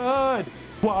flesh and blood.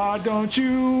 Why don't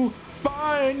you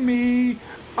find me?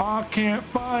 I can't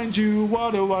find you,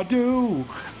 what do I do?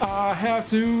 I have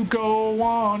to go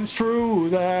on, it's true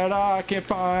that I can't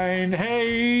find.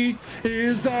 Hey,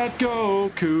 is that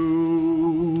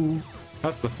Goku?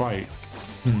 That's the fight.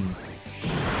 I'm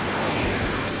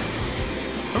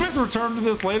gonna have to return to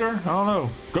this later. I don't know.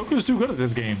 Goku's too good at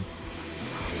this game.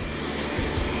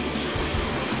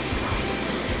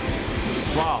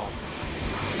 Wow.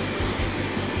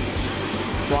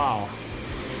 Wow.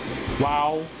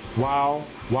 Wow. Wow.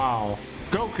 Wow.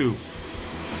 Goku.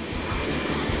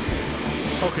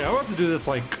 Okay, I'll have to do this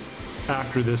like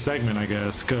after this segment, I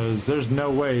guess, because there's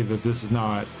no way that this is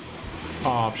not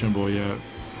optionable yet.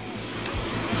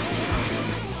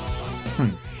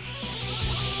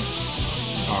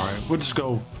 Alright, we'll just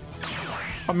go.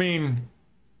 I mean,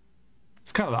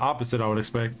 it's kind of the opposite I would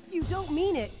expect. You don't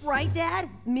mean it, right, Dad?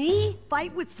 Me?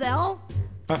 Fight with Cell?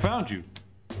 I found you.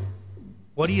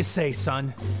 What do you say,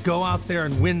 son? Go out there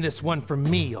and win this one for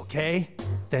me, okay?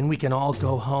 Then we can all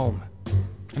go home.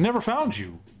 I never found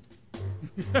you.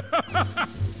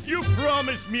 You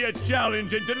promised me a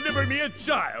challenge and delivered me a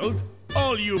child?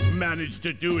 All you've managed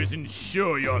to do is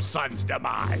ensure your son's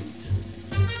demise.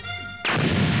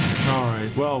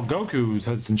 Alright, well, Goku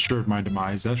has ensured my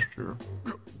demise, that's true.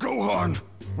 Gohan!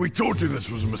 We told you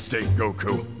this was a mistake,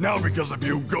 Goku. Now because of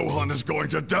you, Gohan is going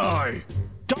to die!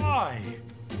 Die!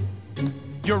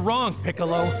 You're wrong,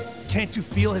 Piccolo. Can't you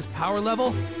feel his power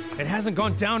level? It hasn't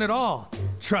gone down at all.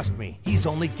 Trust me, he's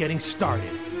only getting started.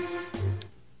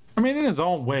 I mean, in his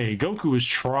own way, Goku is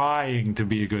trying to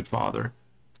be a good father.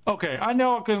 Okay, I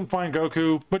know I couldn't find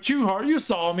Goku, but you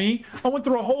saw me. I went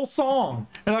through a whole song,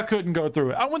 and I couldn't go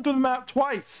through it. I went through the map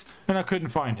twice, and I couldn't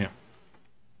find him.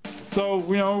 So,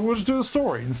 you know, we'll just do the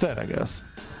story instead, I guess.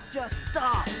 Just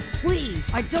stop,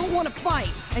 please. I don't want to fight.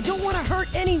 I don't want to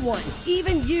hurt anyone,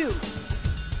 even you.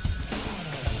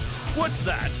 What's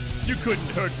that? You couldn't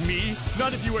hurt me,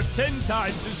 not if you were 10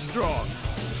 times as strong.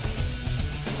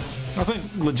 I think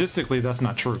logistically that's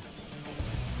not true.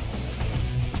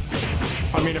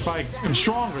 I mean, if I am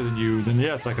stronger than you, then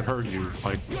yes, I could hurt you.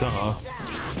 Like, duh.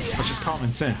 That's just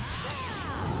common sense.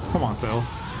 Come on, Cell.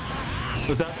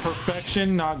 Does that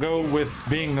perfection not go with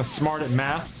being smart at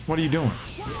math? What are you doing?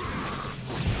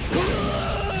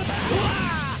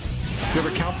 You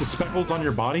ever count the speckles on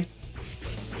your body?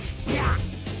 Yeah.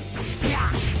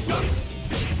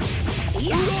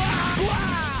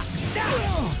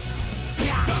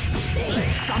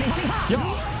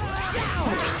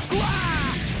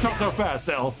 Not so fast,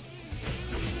 Cell.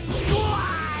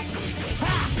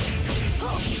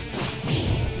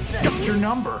 Got your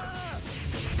number.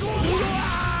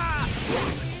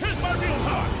 Here's my real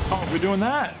power. Oh, we're doing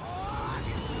that.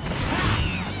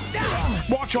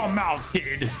 Watch your mouth,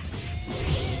 kid.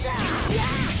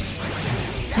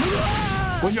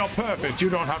 When you're perfect, you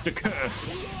don't have to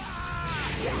curse.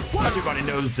 Everybody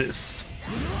knows this.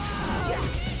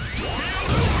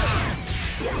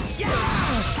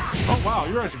 Oh wow,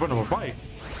 you're actually putting up a fight.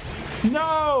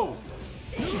 No!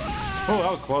 Oh,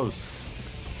 that was close.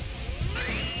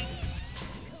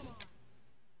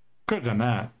 Could have done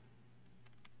that.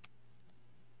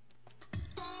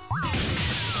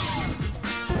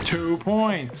 Two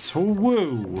points.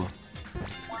 Woo!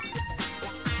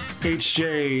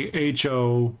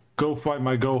 HJHO, go fight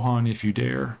my Gohan if you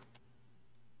dare.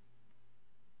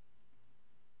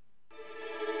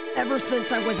 Ever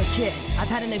since I was a kid, I've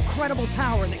had an incredible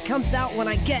power that comes out when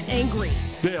I get angry.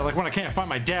 Yeah, like when I can't find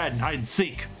my dad in hide and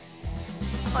seek.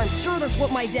 I'm sure that's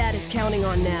what my dad is counting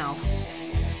on now.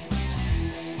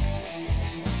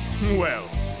 Well,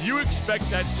 you expect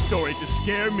that story to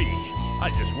scare me. I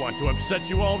just want to upset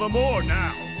you all the more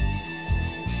now.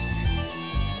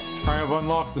 I have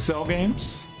unlocked the Cell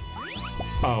games.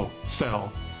 Oh,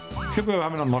 Cell. Can't believe I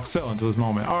haven't unlocked Cell until this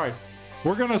moment. Alright.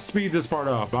 We're gonna speed this part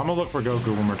up. I'm gonna look for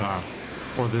Goku one more time.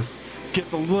 Or this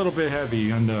gets a little bit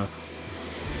heavy in the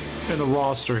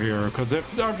roster here. Because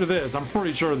if after this, I'm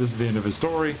pretty sure this is the end of his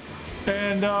story.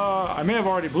 And I may have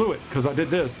already blew it because I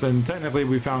did this. And technically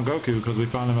we found Goku because we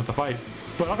found him at the fight.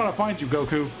 But I gotta find you,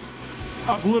 Goku.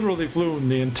 I've literally flown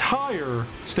the entire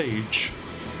stage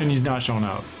and he's not shown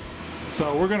up.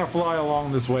 So we're gonna fly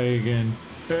along this way again.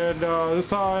 And this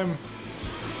time,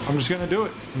 I'm just gonna do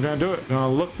it. I'm gonna do it. I'm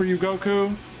gonna look for you,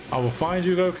 Goku. I will find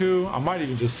you, Goku. I might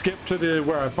even just skip to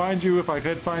where I find you if I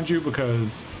could find you,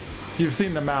 because you've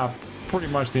seen the map pretty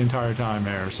much the entire time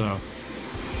here. So,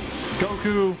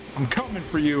 Goku, I'm coming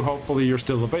for you. Hopefully you're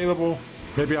still available.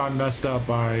 Maybe I messed up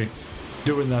by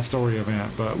doing that story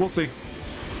event, but we'll see.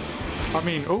 I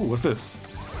mean, oh, what's this?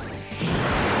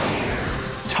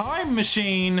 Time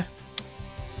machine.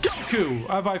 Goku,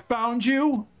 have I found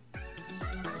you?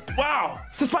 Wow,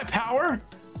 is this my power?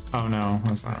 Oh no,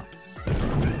 that's not.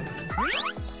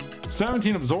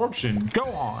 17 absorption.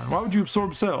 Gohan, why would you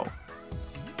absorb Cell?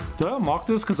 Did I unlock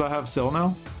this because I have Cell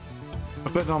now? I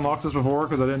bet I unlocked this before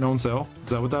because I didn't own Cell. Is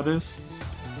that what that is?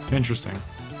 Interesting.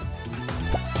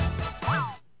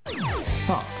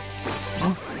 Huh.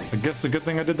 Well, I guess it's a good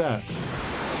thing I did that.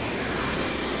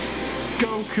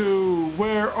 Goku,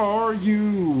 where are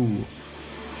you?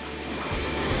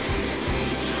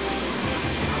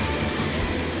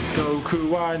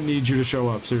 Goku, I need you to show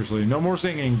up, seriously. No more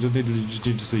singing, just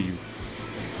need to see you.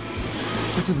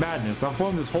 This is madness. I've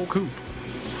flown this whole coop.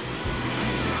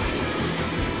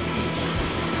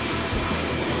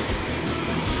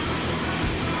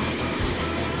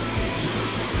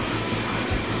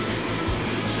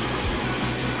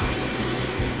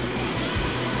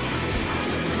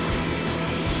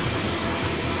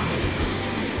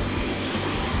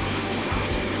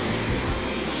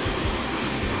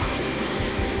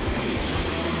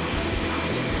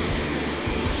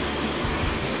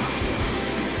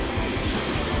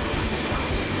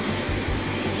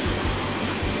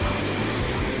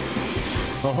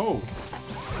 Oh,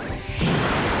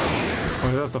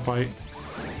 wait, that's the fight.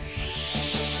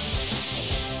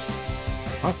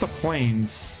 That's the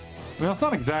planes. I mean, that's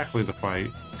not exactly the fight.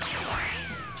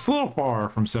 It's a little far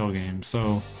from Cell Games,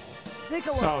 so...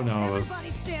 Piccolo, oh no.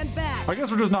 everybody stand back. I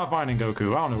guess we're just not finding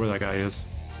Goku. I don't know where that guy is.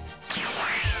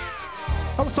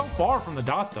 That was so far from the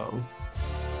dot, though.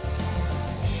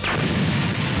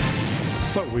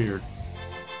 So weird.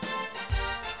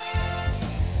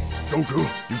 Goku,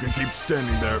 you can keep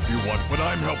standing there if you want, but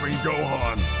I'm helping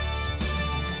Gohan.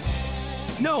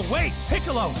 No, wait,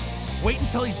 Piccolo! Wait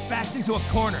until he's backed into a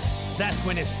corner. That's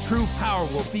when his true power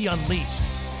will be unleashed.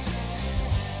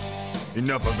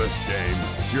 Enough of this game.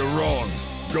 You're wrong.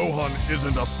 Gohan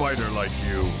isn't a fighter like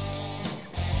you.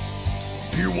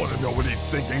 Do you want to know what he's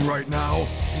thinking right now?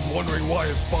 He's wondering why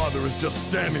his father is just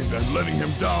standing there letting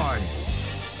him die.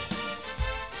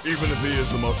 Even if he is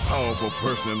the most powerful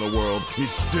person in the world,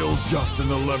 he's still just an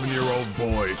 11-year-old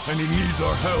boy, and he needs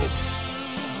our help.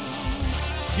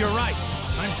 You're right.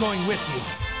 I'm going with you.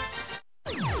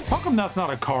 How come that's not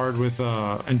a card with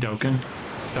Endoken?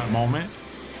 That moment?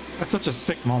 That's such a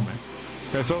sick moment.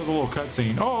 Okay, so it was a little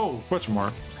cutscene. Oh, question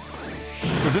mark.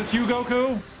 Is this you,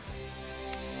 Goku?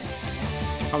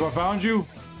 Have I found you?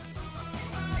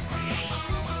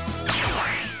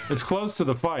 It's close to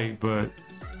the fight, but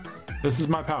this is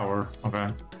my power. Okay.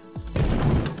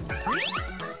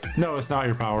 No, it's not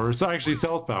your power. It's actually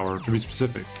Cell's power, to be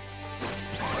specific.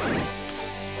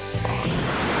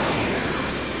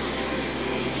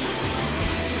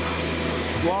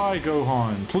 Why,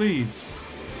 Gohan? Please.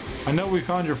 I know we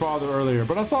found your father earlier,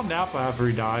 but I saw Nappa after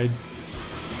he died.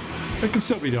 It can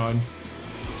still be done.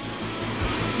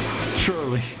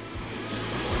 Surely.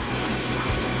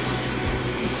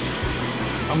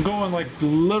 I'm going like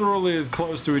literally as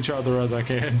close to each other as I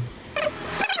can.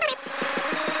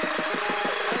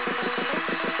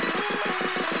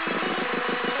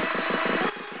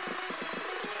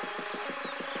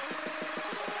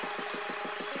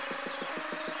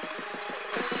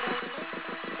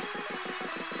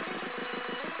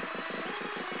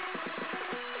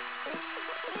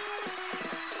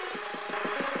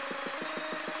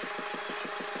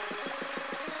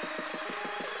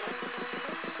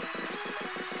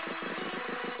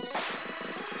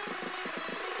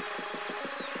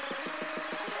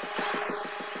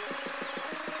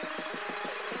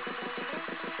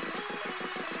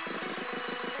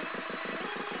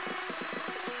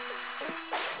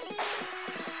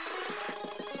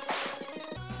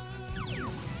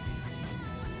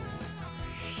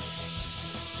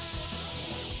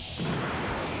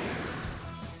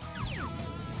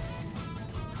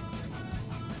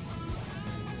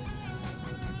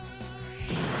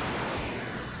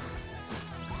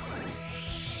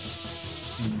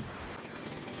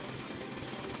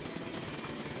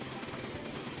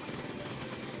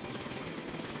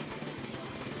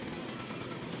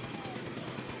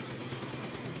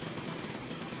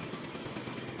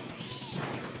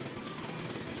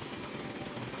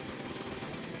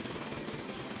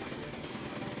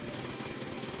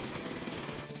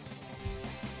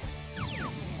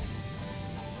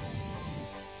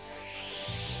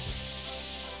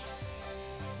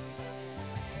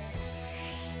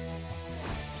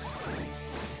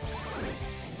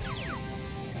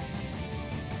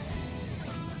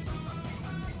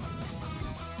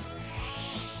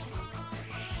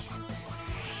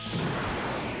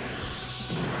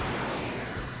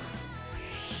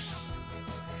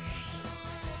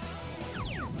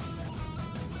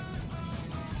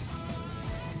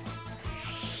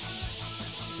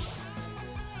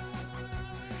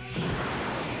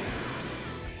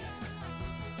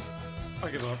 I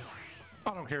give up.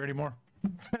 I don't care anymore.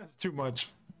 That's too much.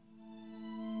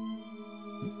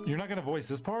 You're not gonna voice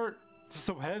this part? It's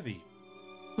so heavy.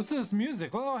 Listen to this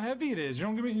music. Look how heavy it is.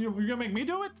 You're gonna make me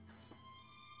do it?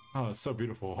 Oh, it's so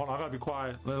beautiful. Hold on, I gotta be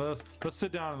quiet. Let's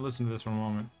sit down and listen to this for a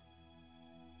moment.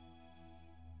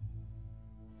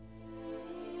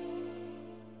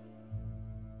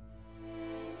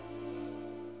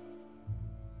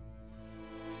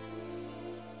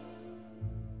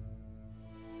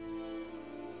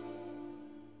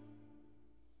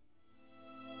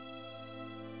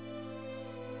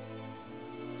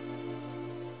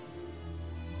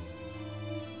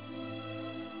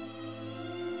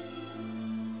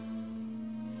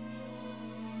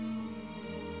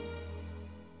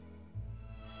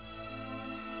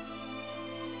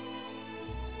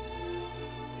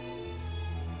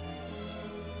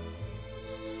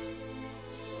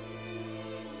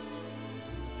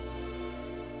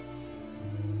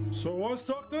 So I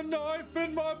stuck the knife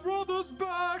in my brother's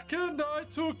back and I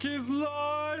took his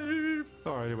life.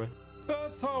 Alright, anyway.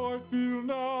 That's how I feel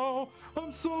now.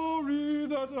 I'm sorry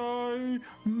that I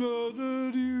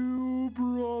murdered you,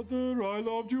 brother. I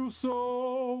loved you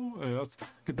so. Hey, let's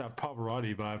get that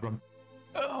Pavarotti vibe from.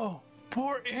 Oh,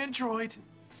 poor Android.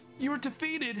 You were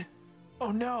defeated.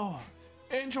 Oh no.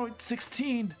 Android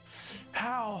 16.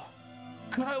 How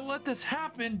could I let this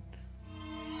happen?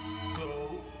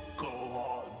 Go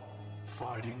on.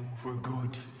 Fighting for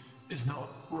good is not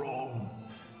wrong.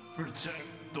 Protect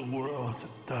the world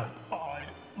that I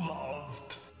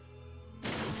loved.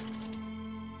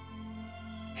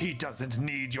 He doesn't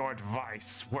need your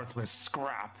advice, worthless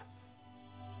scrap.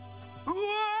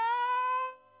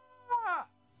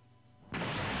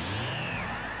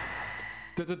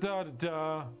 Da da da da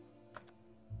da.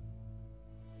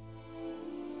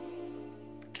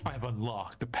 I have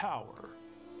unlocked the power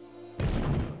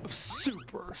of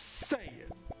Super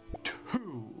Saiyan 2.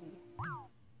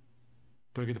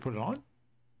 Do I get to put it on?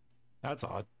 That's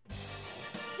odd.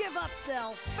 Give up,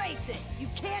 Cell. Face it. You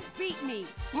can't beat me.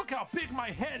 Look how big my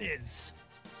head is.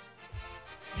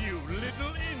 You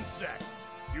little insect!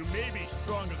 You may be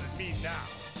stronger than me now,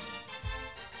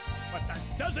 but that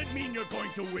doesn't mean you're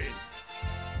going to win.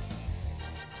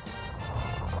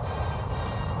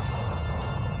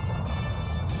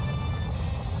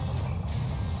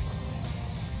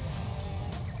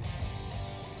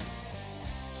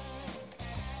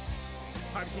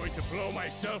 I'm going to blow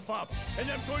myself up,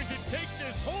 and I'm going to take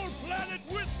this whole planet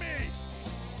with me!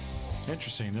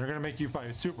 Interesting. They're gonna make you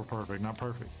fight super perfect, not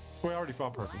perfect. We already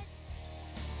fought perfect.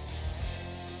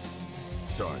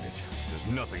 Darn it. There's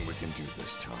nothing we can do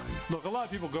this time. Look, a lot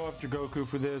of people go after Goku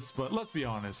for this, but let's be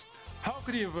honest. How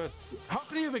could he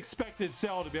have expected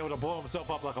Cell to be able to blow himself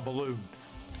up like a balloon?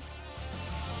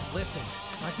 Listen,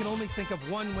 I can only think of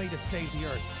one way to save the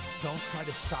Earth. Don't try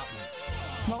to stop me.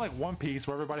 It's not like One Piece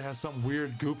where everybody has some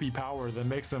weird goopy power that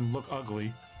makes them look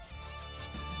ugly.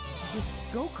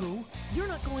 Goku, you're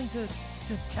not going to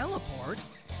teleport.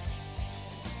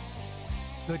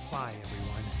 Goodbye,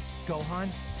 everyone. Gohan,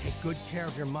 take good care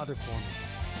of your mother for me.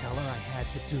 Tell her I had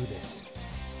to do this.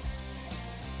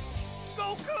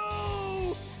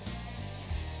 Goku!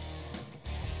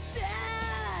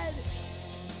 Dad!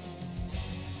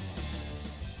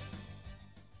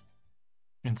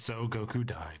 And so Goku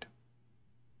died.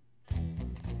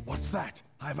 What's that?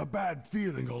 I have a bad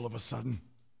feeling all of a sudden.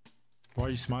 Why are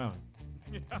you smiling?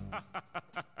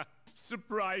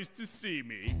 Surprised to see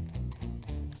me?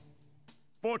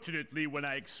 Fortunately, when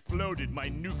I exploded, my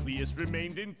nucleus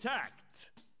remained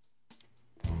intact.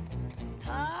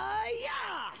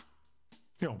 Hi-ya!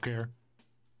 You don't care.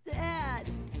 Dad!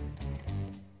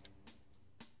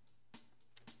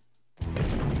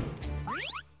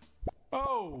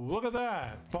 Oh, look at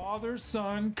that. Father,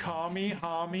 son,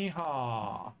 Kamehameha.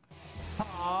 Ha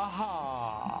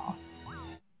ha.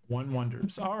 One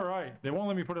wonders. Alright. They won't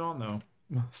let me put it on though.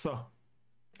 So.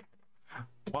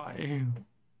 Why?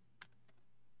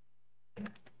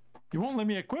 You won't let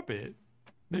me equip it.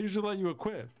 They usually let you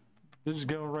equip. They just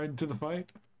go right into the fight.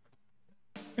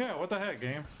 Yeah, what the heck,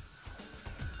 game?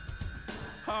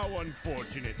 How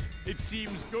unfortunate. It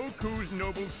seems Goku's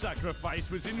noble sacrifice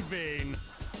was in vain.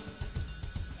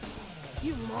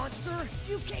 You monster!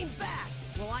 You came back!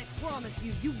 Well, I promise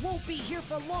you, you won't be here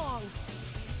for long!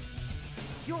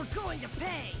 You're going to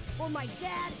pay! For my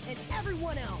dad and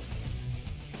everyone else!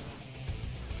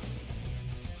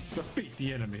 Defeat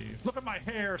the enemy. Look at my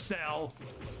hair, Cell!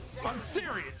 I'm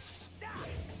serious!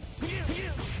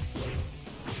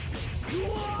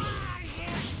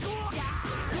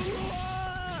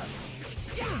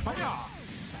 Hiya!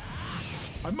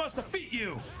 I must defeat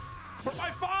you! For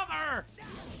my father!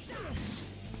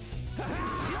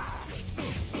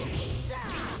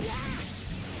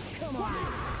 Come on!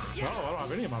 Oh, I don't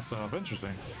have any of my stuff.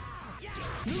 Interesting.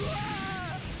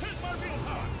 Here's my real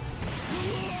power!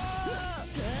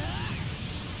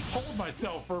 Hold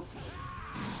myself for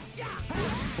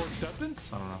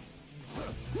acceptance? I don't know.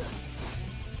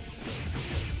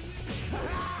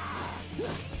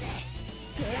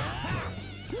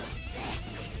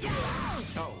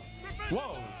 Oh.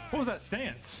 Whoa! What was that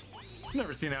stance? I've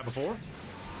never seen that before.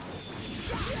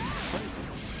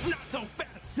 Not so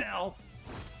fast, Cell!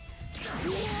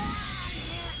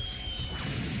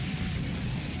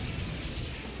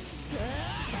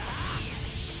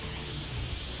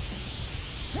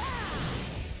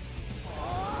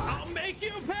 I'll make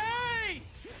you pay!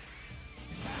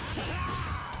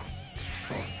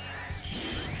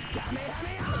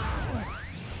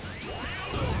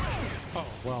 Oh,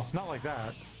 well, not like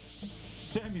that.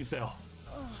 Damn you, Cell.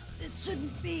 This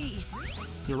shouldn't be!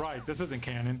 You're right, this isn't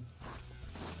canon.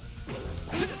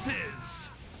 This is!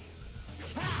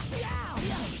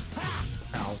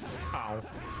 Ow. Ow.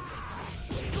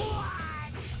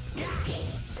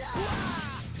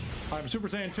 I'm Super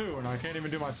Saiyan 2 and I can't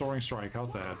even do my soaring strike.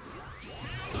 How's that?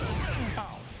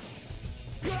 Ow.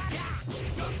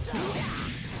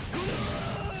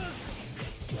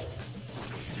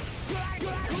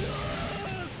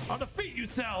 I'll defeat you,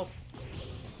 Cell!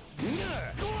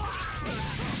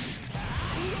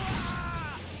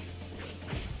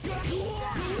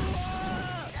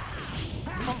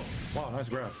 Oh, wow, nice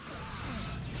grab.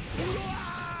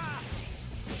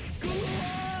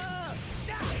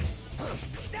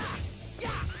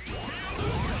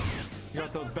 You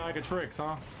got those bag of tricks,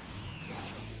 huh?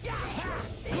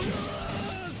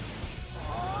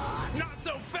 Not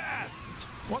so fast!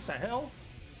 What the hell?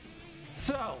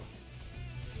 Cell!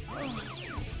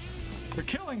 You're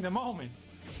killing the moment!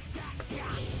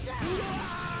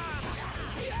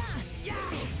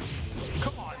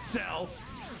 Come on, Cell!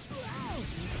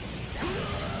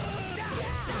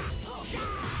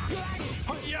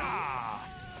 Hi-ya!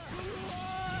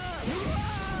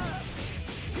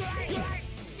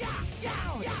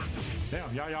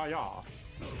 Damn, yeah.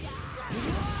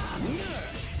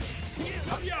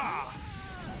 Hi-ya!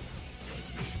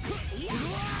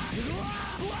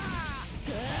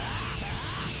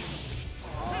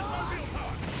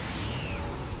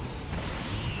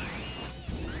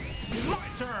 My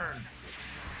turn!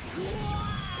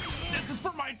 This is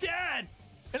for my dad!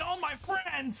 And all my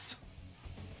friends!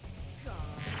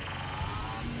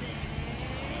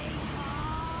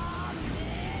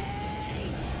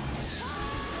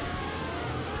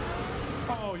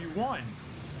 Oh, you won!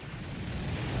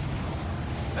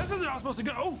 This isn't how I'm supposed to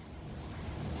go!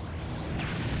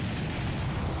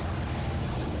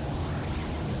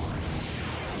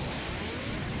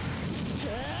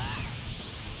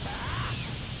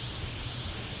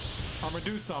 I'm gonna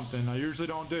do something I usually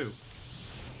don't do.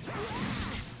 I'm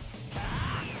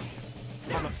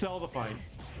gonna sell the fight.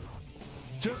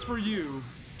 Just for you,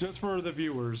 just for the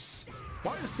viewers.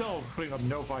 Why is Cell putting up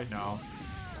no fight now?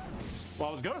 Well,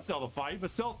 I was gonna sell the fight,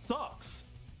 but Cell sucks.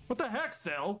 What the heck,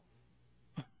 Cell?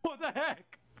 What the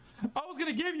heck? I was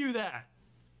gonna give you that.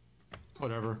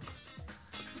 Whatever.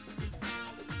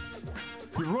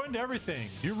 You ruined everything.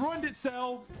 You ruined it,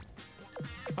 Cell.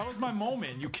 That was my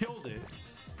moment. You killed it.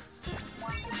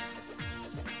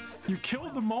 You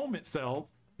killed the moment, Cell.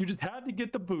 You just had to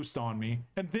get the boost on me,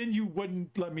 and then you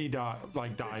wouldn't let me die,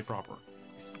 die proper.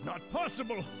 Not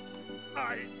possible.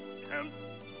 I am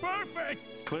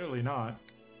perfect. Clearly not.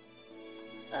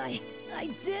 I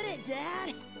did it,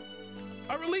 Dad!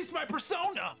 I released my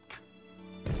persona!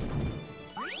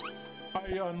 I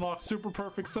unlocked Super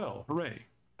Perfect Cell. Hooray.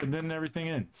 And then everything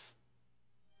ends.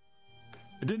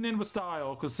 It didn't end with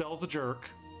style, because Cell's a jerk.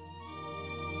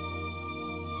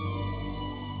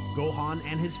 Gohan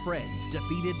and his friends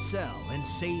defeated Cell and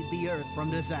saved the Earth from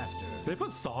disaster. They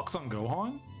put socks on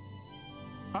Gohan?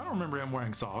 I don't remember him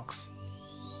wearing socks.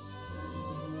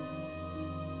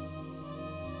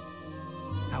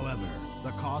 However,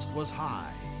 the cost was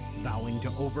high. Vowing to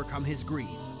overcome his grief,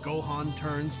 Gohan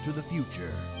turns to the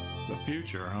future. The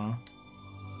future, huh?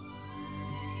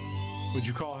 Would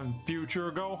you call him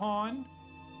Future Gohan?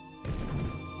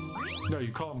 No,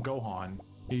 you call him Gohan.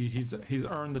 He's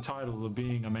earned the title of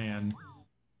being a man.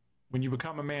 When you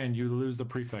become a man, you lose the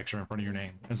prefecture in front of your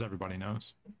name, as everybody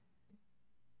knows. I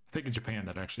think in Japan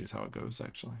that actually is how it goes,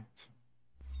 actually.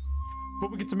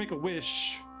 But we get to make a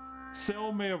wish.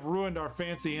 Cell may have ruined our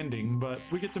fancy ending, but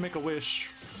we get to make a wish.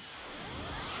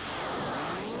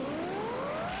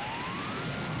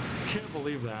 Can't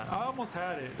believe that. I almost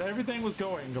had it. Everything was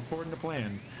going according to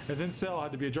plan. And then Cell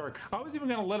had to be a jerk. I was even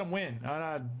going to let him win. And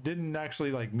I didn't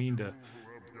actually like mean to.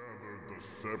 Gathered the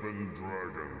 7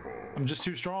 Dragon Balls. I'm just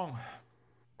too strong.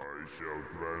 I shall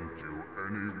grant you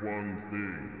any one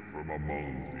thing from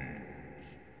among these.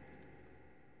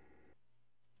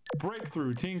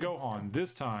 Breakthrough, Teen Gohan,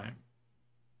 this time.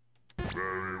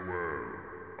 Very well.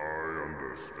 I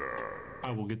understand.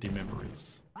 I will get the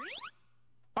memories.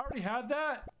 I already had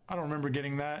that? I don't remember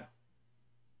getting that.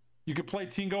 You could play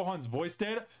Teen Gohan's voice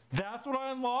data? That's what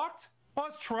I unlocked? Oh,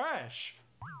 that's trash.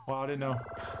 Wow, I didn't know.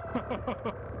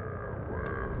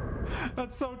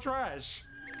 That's so trash.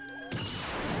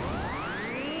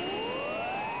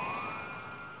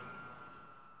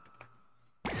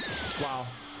 Wow.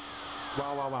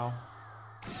 Wow, wow, wow.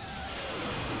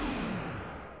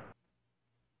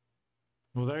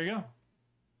 Well, there you go.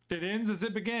 It ends as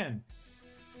it began,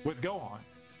 with Gohan.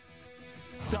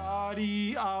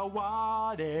 Dari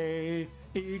awade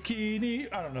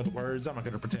ikini. I don't know the words. I'm not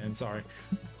going to pretend. Sorry.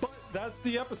 But that's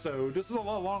the episode. This is a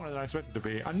lot longer than I expected it to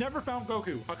be. I never found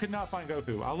Goku. I could not find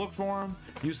Goku. I looked for him.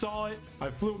 You saw it. I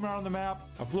flew around the map.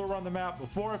 I flew around the map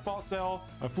before I fought Cell.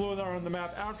 I flew around the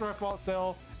map after I fought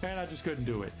Cell. And I just couldn't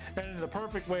do it. And in the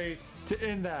perfect way to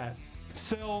end that,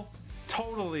 Cell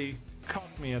totally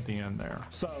cucked me at the end there.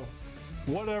 So,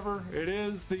 whatever. It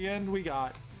is the end we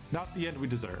got. Not the end we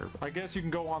deserve. I guess you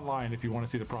can go online if you want to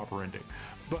see the proper ending.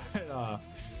 But,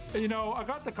 you know, I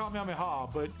got the Kamehameha,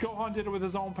 but Gohan did it with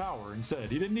his own power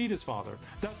instead. He didn't need his father.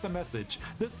 That's the message.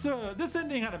 This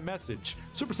ending had a message.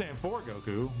 Super Saiyan 4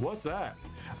 Goku, what's that?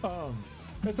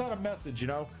 It's not a message, you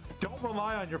know. Don't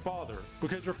rely on your father,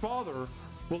 because your father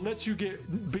will let you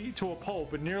get beat to a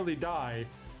pulp and nearly die,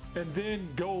 and then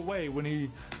go away when he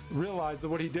realized that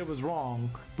what he did was wrong,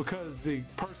 because the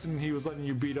person he was letting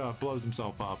you beat up blows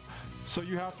himself up. So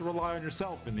you have to rely on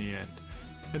yourself in the end.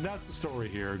 And that's the story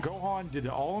here. Gohan did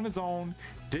it all on his own,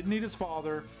 didn't need his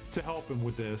father to help him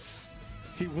with this.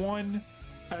 He won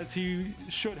as he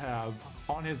should have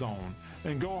on his own.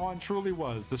 And Gohan truly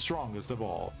was the strongest of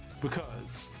all,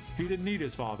 because he didn't need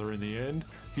his father in the end.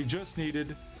 He just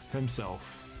needed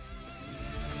himself.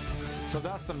 So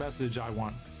that's the message I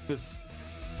want.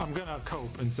 I'm gonna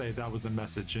cope and say that was the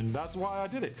message, and that's why I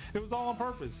did it. It was all on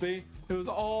purpose, see? It was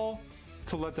all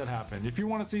to let that happen. If you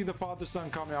want to see the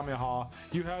father-son Kamehameha,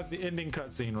 you have the ending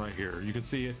cutscene right here. You can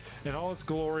see it in all its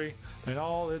glory, and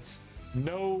all its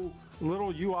no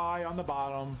little UI on the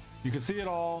bottom. You can see it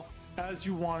all as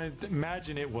you wanted to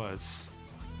imagine it was.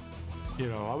 You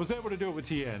know, I was able to do it with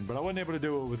Tien, but I wasn't able to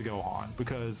do it with Gohan,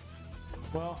 because,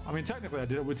 well, I mean, technically I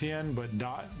did it with Tien, but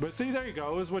not. But see, there you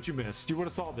go. Is what you missed. You would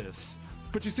have saw this.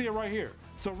 But you see it right here.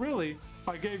 So really,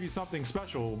 I gave you something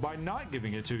special by not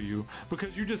giving it to you,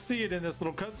 because you just see it in this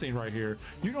little cutscene right here.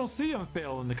 You don't see him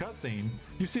fail in the cutscene.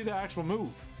 You see the actual move.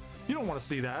 You don't want to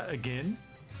see that again.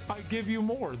 I give you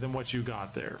more than what you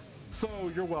got there. So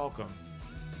you're welcome.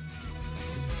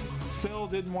 Cell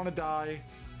didn't want to die,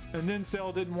 and then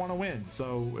Cell didn't want to win.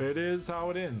 So it is how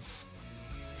it ends.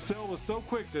 Cell was so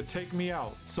quick to take me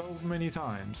out so many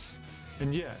times,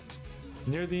 and yet,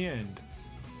 near the end,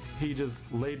 he just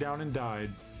laid down and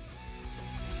died.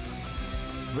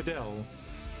 Videl,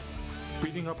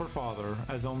 beating up her father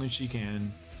as only she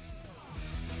can,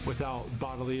 without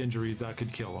bodily injuries that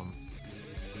could kill him.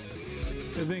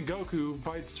 And then Goku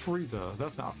fights Frieza.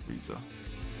 That's not Frieza.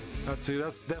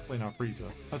 That's definitely not Frieza.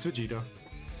 That's Vegeta.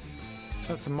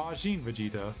 That's Majin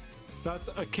Vegeta. That's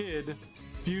a kid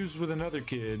fused with another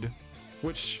kid,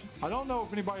 which I don't know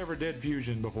if anybody ever did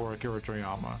fusion before Akira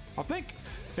Toriyama. I think,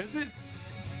 is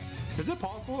it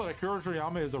possible that Akira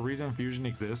Toriyama is the reason fusion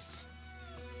exists?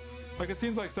 Like, it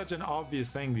seems like such an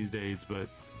obvious thing these days, but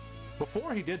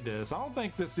before he did this, I don't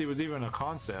think this was even a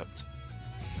concept.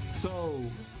 So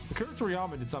Akira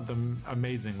Toriyama did something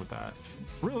amazing with that.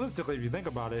 Realistically, if you think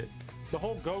about it, the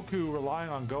whole Goku relying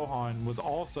on Gohan was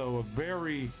also a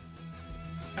very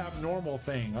abnormal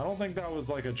thing. I don't think that was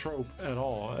like a trope at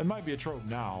all. It might be a trope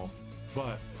now,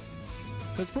 but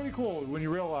it's pretty cool when you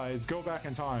realize, go back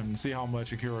in time and see how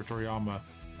much Akira Toriyama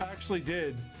actually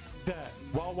did that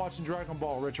while watching Dragon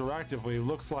Ball retroactively. It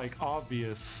looks like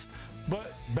obvious,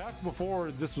 but back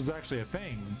before this was actually a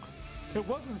thing, it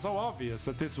wasn't so obvious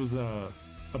that this was a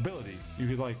ability. You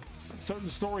could, like, certain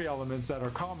story elements that are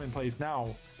commonplace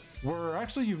now were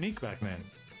actually unique back then.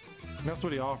 And that's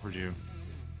what he offered you.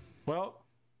 Well,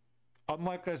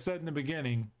 unlike I said in the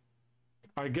beginning,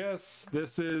 I guess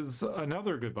this is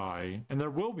another goodbye, and there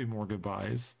will be more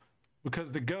goodbyes,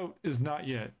 because the GOAT is not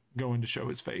yet going to show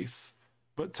his face.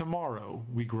 But tomorrow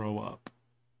we grow up.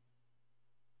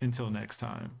 Until next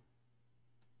time.